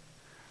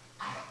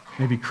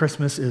 Maybe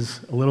Christmas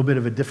is a little bit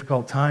of a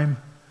difficult time.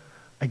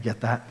 I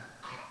get that.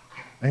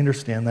 I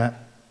understand that.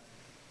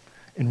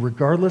 And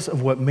regardless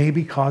of what may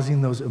be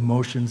causing those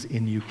emotions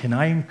in you, can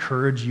I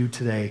encourage you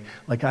today,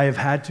 like I have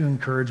had to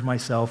encourage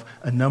myself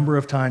a number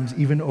of times,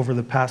 even over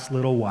the past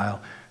little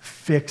while,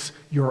 fix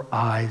your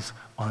eyes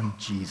on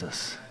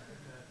Jesus.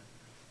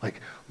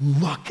 Like,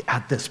 look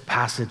at this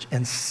passage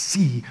and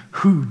see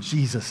who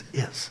Jesus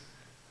is.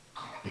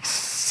 Like,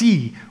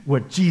 see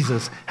what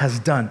Jesus has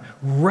done.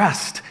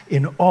 Rest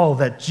in all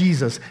that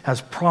Jesus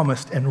has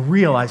promised and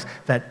realize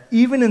that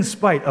even in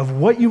spite of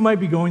what you might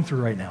be going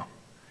through right now,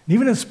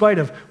 even in spite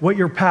of what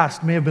your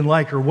past may have been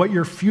like or what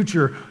your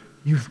future,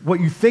 what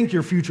you think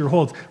your future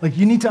holds, like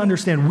you need to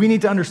understand, we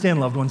need to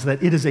understand, loved ones,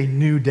 that it is a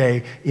new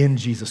day in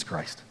Jesus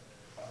Christ.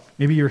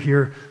 Maybe you're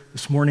here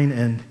this morning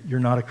and you're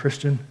not a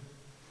Christian,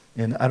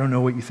 and I don't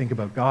know what you think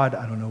about God.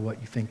 I don't know what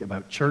you think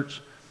about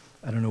church.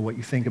 I don't know what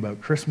you think about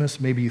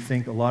Christmas. Maybe you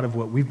think a lot of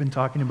what we've been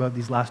talking about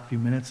these last few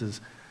minutes is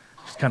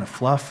just kind of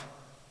fluff.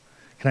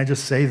 Can I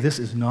just say, this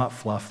is not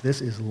fluff. This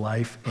is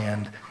life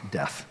and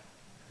death.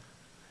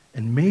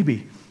 And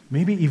maybe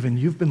even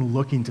you've been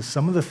looking to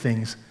some of the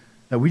things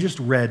that we just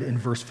read in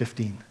verse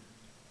 15.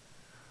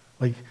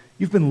 Like,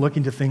 you've been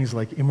looking to things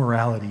like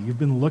immorality. You've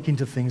been looking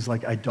to things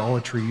like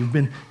idolatry. You've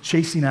been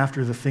chasing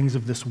after the things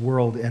of this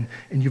world, and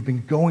you've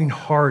been going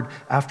hard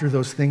after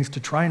those things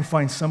to try and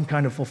find some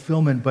kind of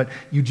fulfillment, but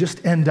you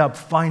just end up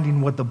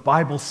finding what the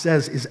Bible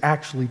says is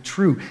actually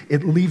true.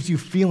 It leaves you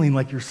feeling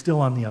like you're still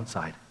on the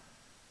outside.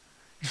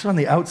 You're just on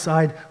the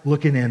outside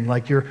looking in,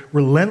 like you're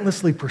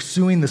relentlessly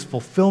pursuing this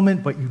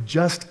fulfillment, but you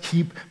just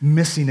keep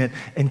missing it.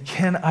 And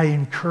can I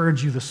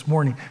encourage you this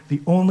morning,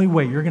 the only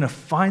way you're going to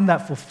find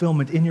that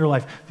fulfillment in your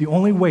life, the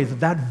only way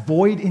that that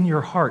void in your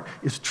heart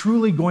is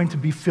truly going to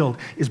be filled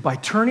is by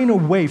turning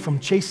away from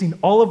chasing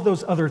all of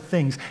those other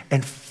things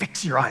and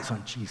fix your eyes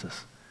on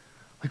Jesus.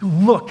 Like,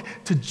 look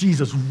to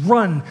Jesus,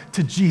 run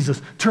to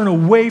Jesus, turn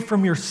away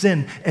from your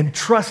sin and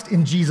trust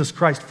in Jesus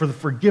Christ for the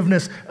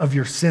forgiveness of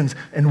your sins.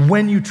 And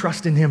when you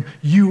trust in him,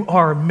 you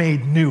are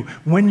made new.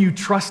 When you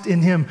trust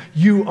in him,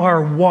 you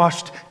are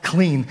washed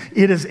clean.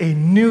 It is a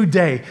new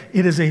day.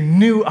 It is a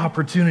new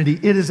opportunity.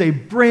 It is a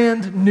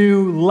brand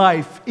new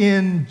life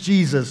in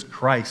Jesus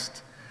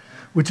Christ,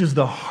 which is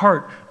the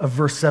heart of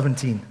verse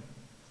 17.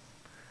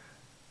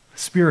 The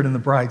Spirit and the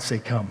bride say,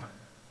 come.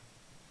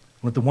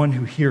 Let the one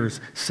who hears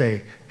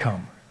say,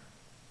 come.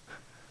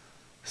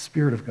 The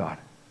Spirit of God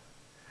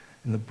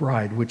and the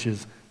bride, which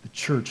is the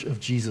church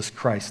of Jesus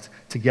Christ,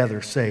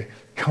 together say,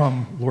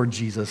 come, Lord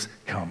Jesus,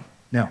 come.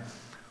 Now,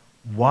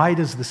 why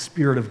does the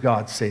Spirit of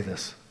God say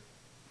this?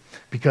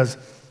 Because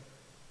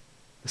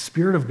the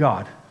Spirit of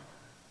God,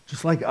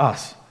 just like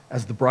us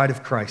as the bride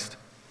of Christ,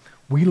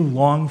 we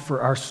long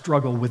for our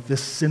struggle with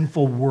this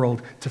sinful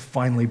world to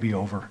finally be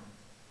over.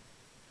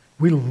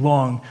 We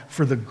long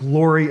for the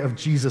glory of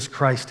Jesus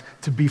Christ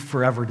to be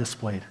forever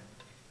displayed.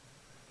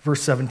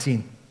 Verse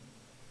 17,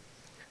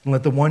 and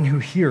let the one who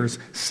hears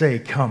say,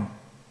 come.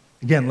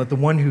 Again, let the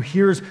one who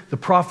hears the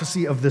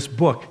prophecy of this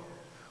book,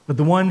 let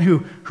the one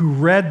who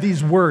read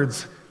these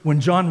words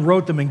when John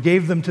wrote them and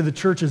gave them to the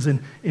churches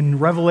in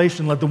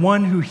Revelation, let the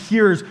one who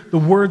hears the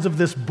words of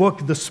this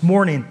book this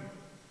morning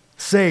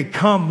say,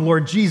 come,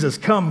 Lord Jesus,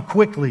 come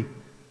quickly.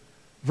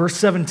 Verse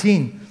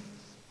 17,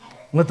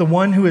 let the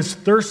one who is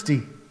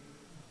thirsty,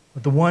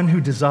 let the one who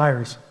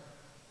desires,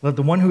 let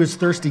the one who is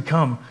thirsty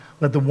come.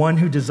 Let the one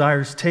who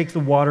desires take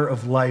the water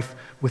of life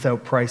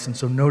without price. And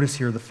so notice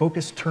here, the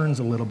focus turns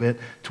a little bit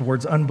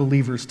towards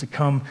unbelievers to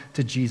come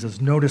to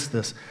Jesus. Notice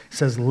this. It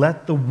says,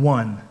 let the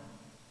one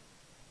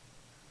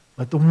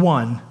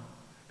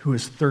who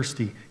is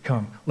thirsty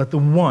come. Let the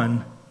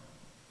one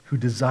who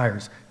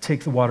desires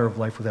take the water of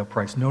life without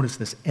price. Notice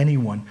this.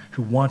 Anyone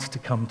who wants to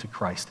come to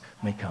Christ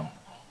may come.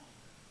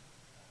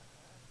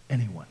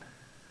 Anyone.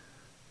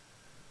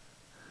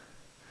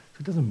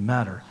 It doesn't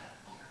matter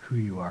who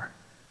you are.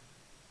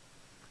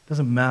 It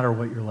doesn't matter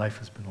what your life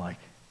has been like.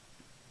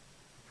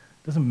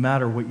 It doesn't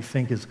matter what you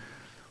think is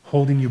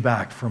holding you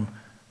back from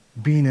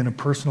being in a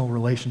personal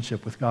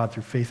relationship with God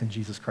through faith in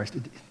Jesus Christ.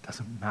 It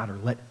doesn't matter.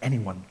 Let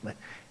anyone,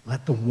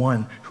 let the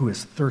one who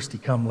is thirsty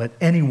come. Let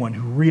anyone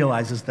who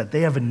realizes that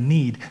they have a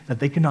need that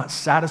they cannot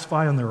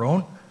satisfy on their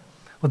own.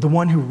 Let the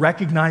one who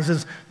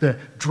recognizes the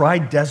dry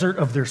desert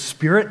of their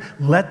spirit,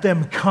 let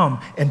them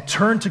come and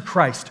turn to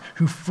Christ,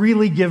 who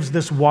freely gives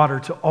this water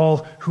to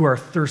all who are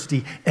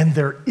thirsty, and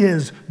there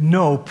is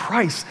no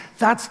price.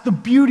 That's the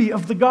beauty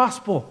of the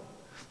gospel.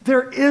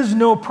 There is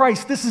no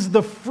price. This is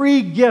the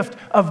free gift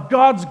of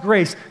God's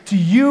grace to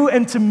you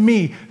and to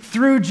me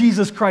through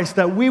Jesus Christ,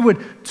 that we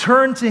would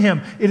turn to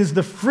him. It is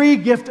the free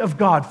gift of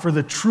God for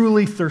the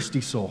truly thirsty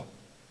soul.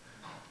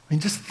 I mean,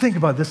 just think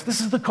about this.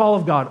 This is the call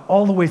of God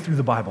all the way through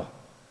the Bible.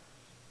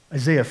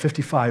 Isaiah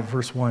 55,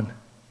 verse 1.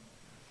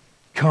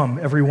 Come,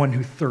 everyone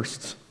who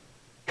thirsts,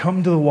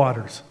 come to the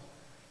waters.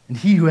 And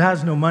he who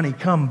has no money,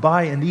 come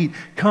buy and eat.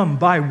 Come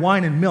buy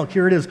wine and milk.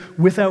 Here it is,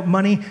 without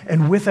money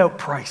and without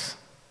price.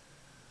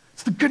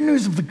 It's the good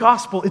news of the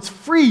gospel. It's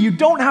free. You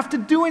don't have to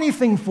do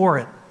anything for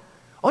it.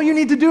 All you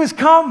need to do is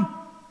come,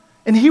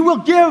 and he will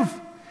give,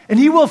 and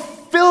he will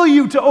fill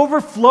you to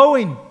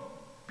overflowing,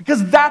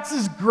 because that's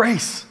his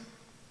grace.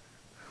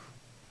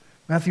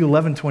 Matthew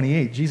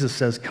 11:28, Jesus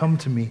says, "Come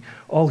to me,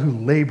 all who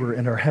labor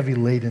and are heavy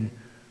laden,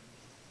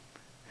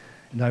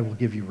 and I will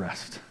give you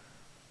rest."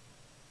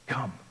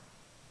 Come.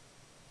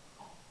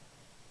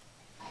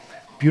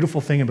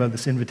 Beautiful thing about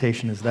this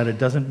invitation is that it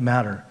doesn't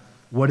matter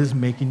what is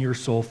making your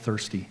soul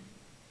thirsty.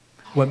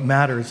 What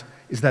matters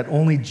is that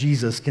only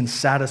Jesus can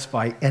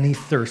satisfy any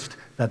thirst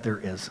that there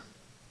is.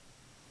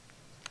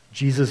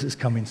 Jesus is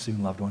coming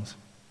soon, loved ones.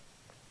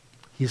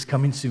 He is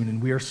coming soon,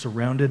 and we are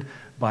surrounded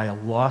by a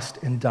lost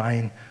and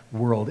dying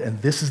world.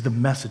 And this is the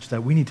message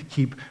that we need to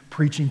keep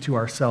preaching to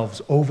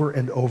ourselves over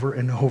and over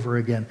and over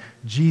again.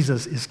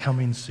 Jesus is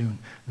coming soon.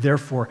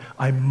 Therefore,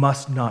 I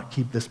must not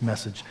keep this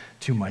message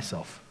to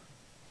myself.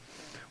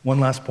 One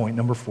last point,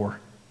 number 4.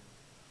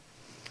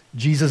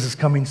 Jesus is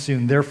coming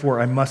soon. Therefore,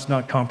 I must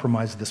not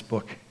compromise this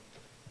book.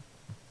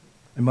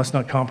 I must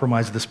not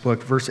compromise this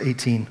book. Verse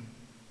 18.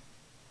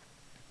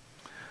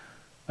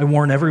 I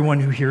warn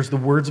everyone who hears the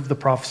words of the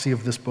prophecy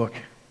of this book.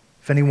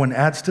 If anyone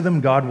adds to them,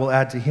 God will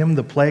add to him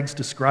the plagues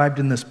described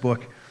in this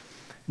book.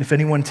 And if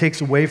anyone takes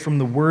away from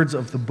the words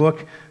of the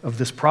book of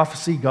this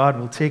prophecy, God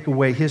will take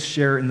away his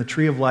share in the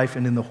tree of life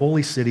and in the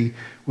holy city,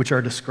 which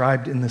are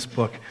described in this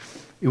book.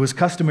 It was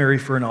customary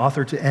for an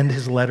author to end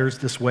his letters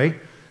this way.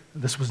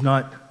 This was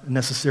not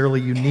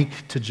necessarily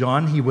unique to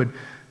John. He would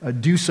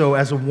do so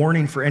as a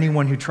warning for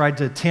anyone who tried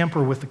to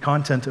tamper with the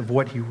content of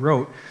what he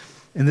wrote.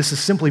 And this is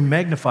simply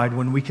magnified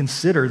when we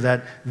consider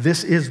that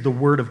this is the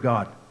Word of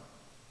God.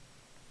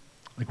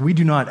 Like, we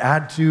do not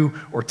add to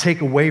or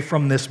take away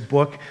from this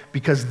book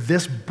because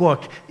this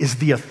book is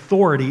the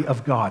authority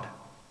of God.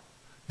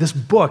 This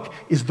book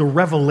is the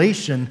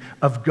revelation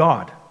of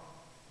God.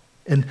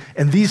 And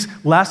these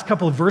last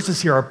couple of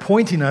verses here are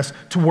pointing us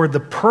toward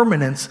the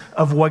permanence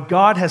of what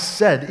God has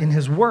said in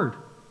His Word.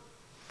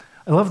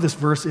 I love this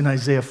verse in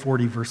Isaiah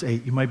 40, verse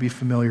 8. You might be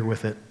familiar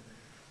with it.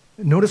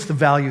 Notice the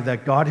value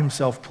that God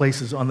Himself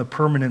places on the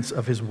permanence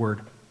of His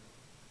Word.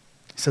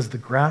 He says, "The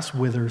grass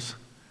withers,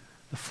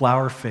 the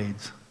flower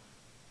fades,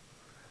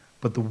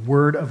 but the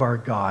word of our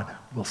God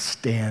will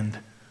stand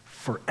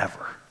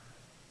forever."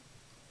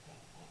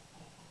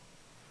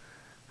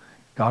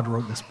 God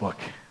wrote this book,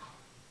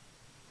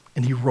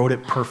 and He wrote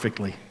it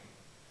perfectly.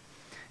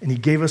 And He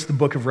gave us the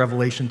book of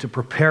Revelation to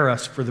prepare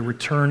us for the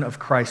return of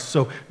Christ.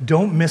 So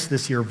don't miss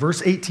this here.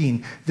 Verse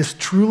 18, this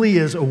truly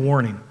is a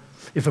warning.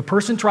 If a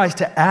person tries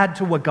to add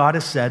to what God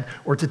has said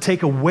or to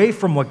take away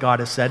from what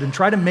God has said and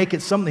try to make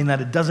it something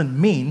that it doesn't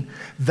mean,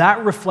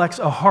 that reflects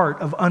a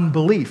heart of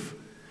unbelief.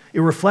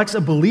 It reflects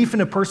a belief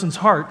in a person's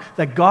heart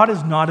that God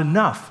is not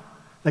enough,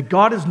 that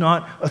God is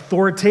not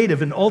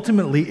authoritative, and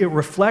ultimately it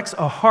reflects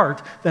a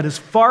heart that is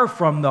far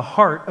from the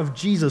heart of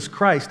Jesus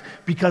Christ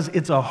because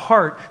it's a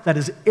heart that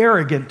is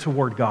arrogant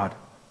toward God.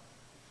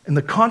 And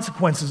the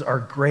consequences are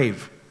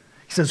grave.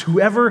 He says,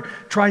 whoever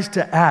tries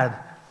to add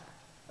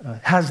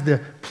has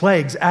the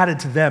plagues added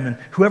to them, and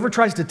whoever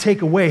tries to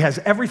take away has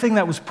everything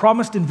that was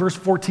promised in verse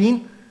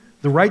 14,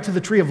 the right to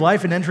the tree of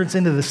life and entrance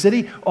into the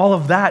city, all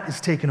of that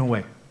is taken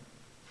away.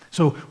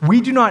 So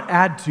we do not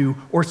add to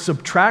or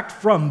subtract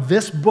from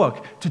this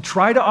book to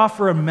try to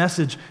offer a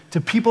message to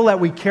people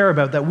that we care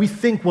about that we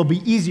think will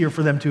be easier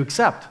for them to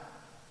accept.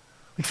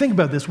 Like, think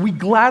about this. We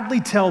gladly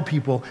tell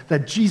people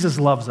that Jesus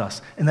loves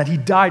us and that He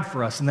died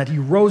for us and that He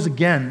rose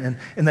again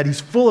and that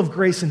He's full of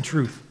grace and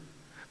truth.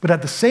 But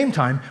at the same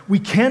time, we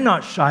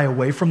cannot shy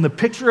away from the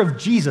picture of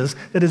Jesus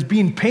that is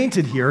being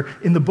painted here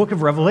in the book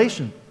of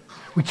Revelation.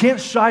 We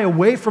can't shy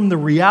away from the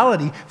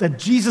reality that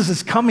Jesus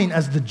is coming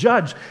as the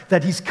judge,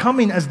 that He's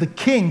coming as the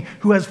king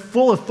who has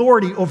full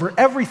authority over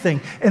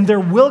everything. And there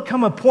will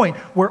come a point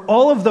where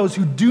all of those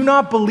who do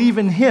not believe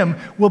in Him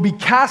will be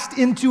cast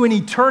into an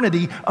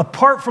eternity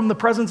apart from the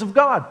presence of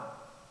God.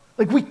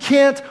 Like, we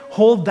can't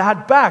hold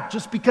that back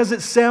just because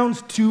it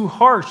sounds too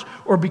harsh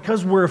or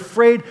because we're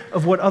afraid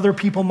of what other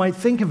people might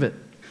think of it.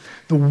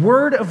 The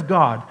Word of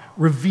God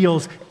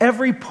reveals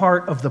every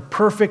part of the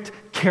perfect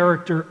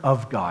character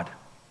of God,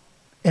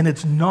 and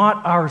it's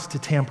not ours to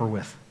tamper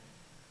with.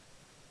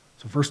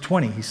 So verse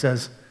 20, he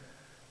says,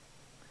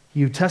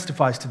 "He who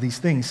testifies to these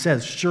things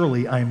says,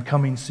 'Surely I am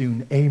coming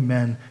soon.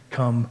 Amen.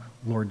 Come,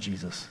 Lord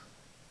Jesus.'"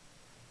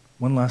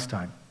 One last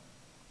time.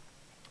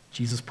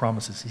 Jesus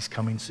promises He's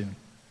coming soon.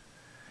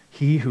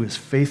 He who is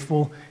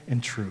faithful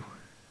and true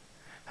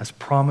has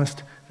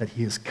promised that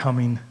He is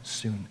coming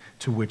soon,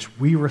 to which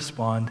we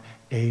respond,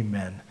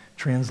 amen.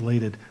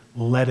 Translated,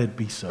 let it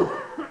be so.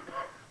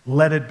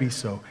 Let it be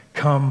so.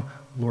 Come,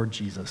 Lord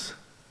Jesus.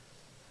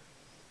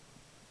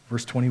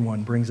 Verse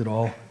 21 brings it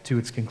all to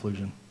its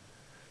conclusion.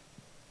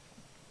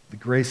 The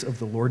grace of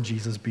the Lord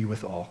Jesus be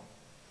with all.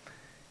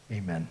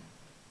 Amen.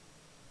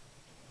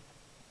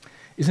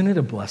 Isn't it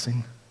a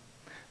blessing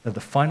that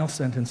the final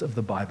sentence of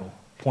the Bible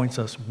points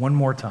us one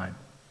more time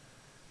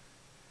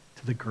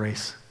to the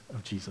grace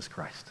of Jesus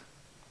Christ?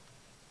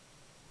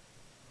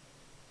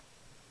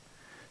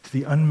 To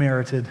the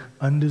unmerited,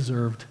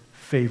 undeserved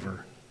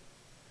favor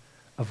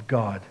of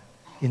God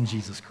in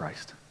Jesus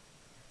Christ.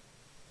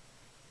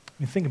 I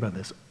mean, think about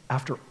this.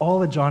 After all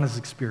that John has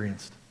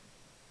experienced,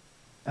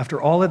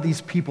 After all of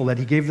these people that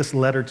he gave this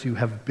letter to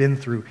have been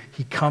through,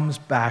 he comes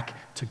back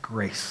to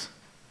grace.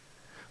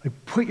 Like,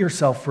 put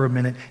yourself for a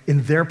minute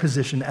in their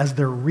position as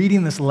they're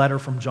reading this letter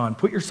from John.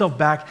 Put yourself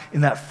back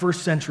in that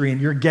first century and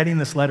you're getting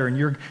this letter and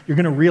you're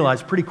going to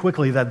realize pretty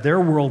quickly that their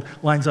world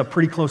lines up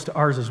pretty close to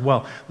ours as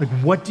well. Like,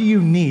 what do you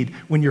need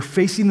when you're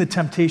facing the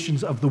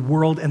temptations of the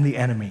world and the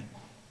enemy?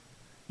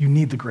 You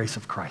need the grace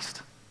of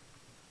Christ.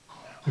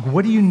 Like,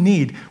 what do you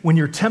need when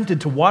you're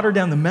tempted to water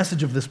down the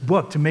message of this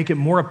book to make it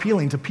more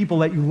appealing to people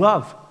that you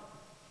love?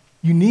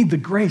 You need the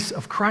grace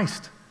of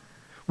Christ.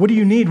 What do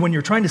you need when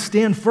you're trying to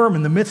stand firm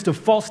in the midst of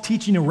false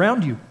teaching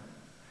around you?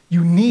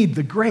 You need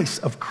the grace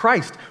of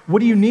Christ. What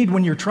do you need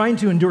when you're trying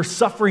to endure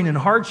suffering and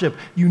hardship?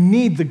 You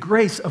need the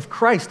grace of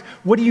Christ.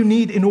 What do you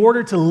need in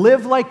order to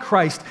live like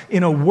Christ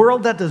in a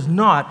world that does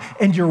not,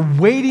 and you're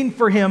waiting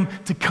for him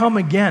to come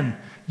again?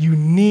 You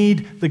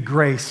need the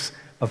grace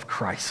of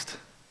Christ.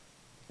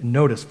 And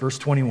notice verse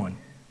 21.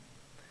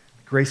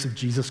 The grace of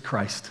Jesus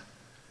Christ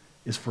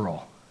is for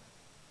all.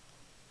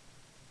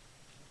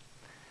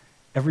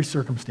 Every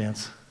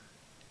circumstance,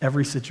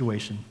 every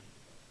situation,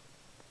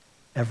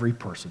 every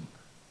person.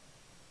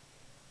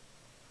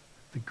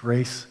 The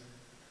grace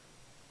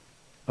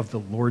of the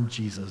Lord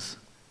Jesus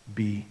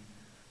be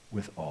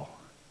with all.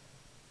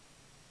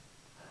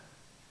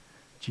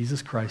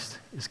 Jesus Christ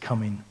is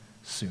coming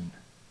soon.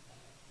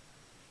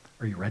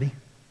 Are you ready?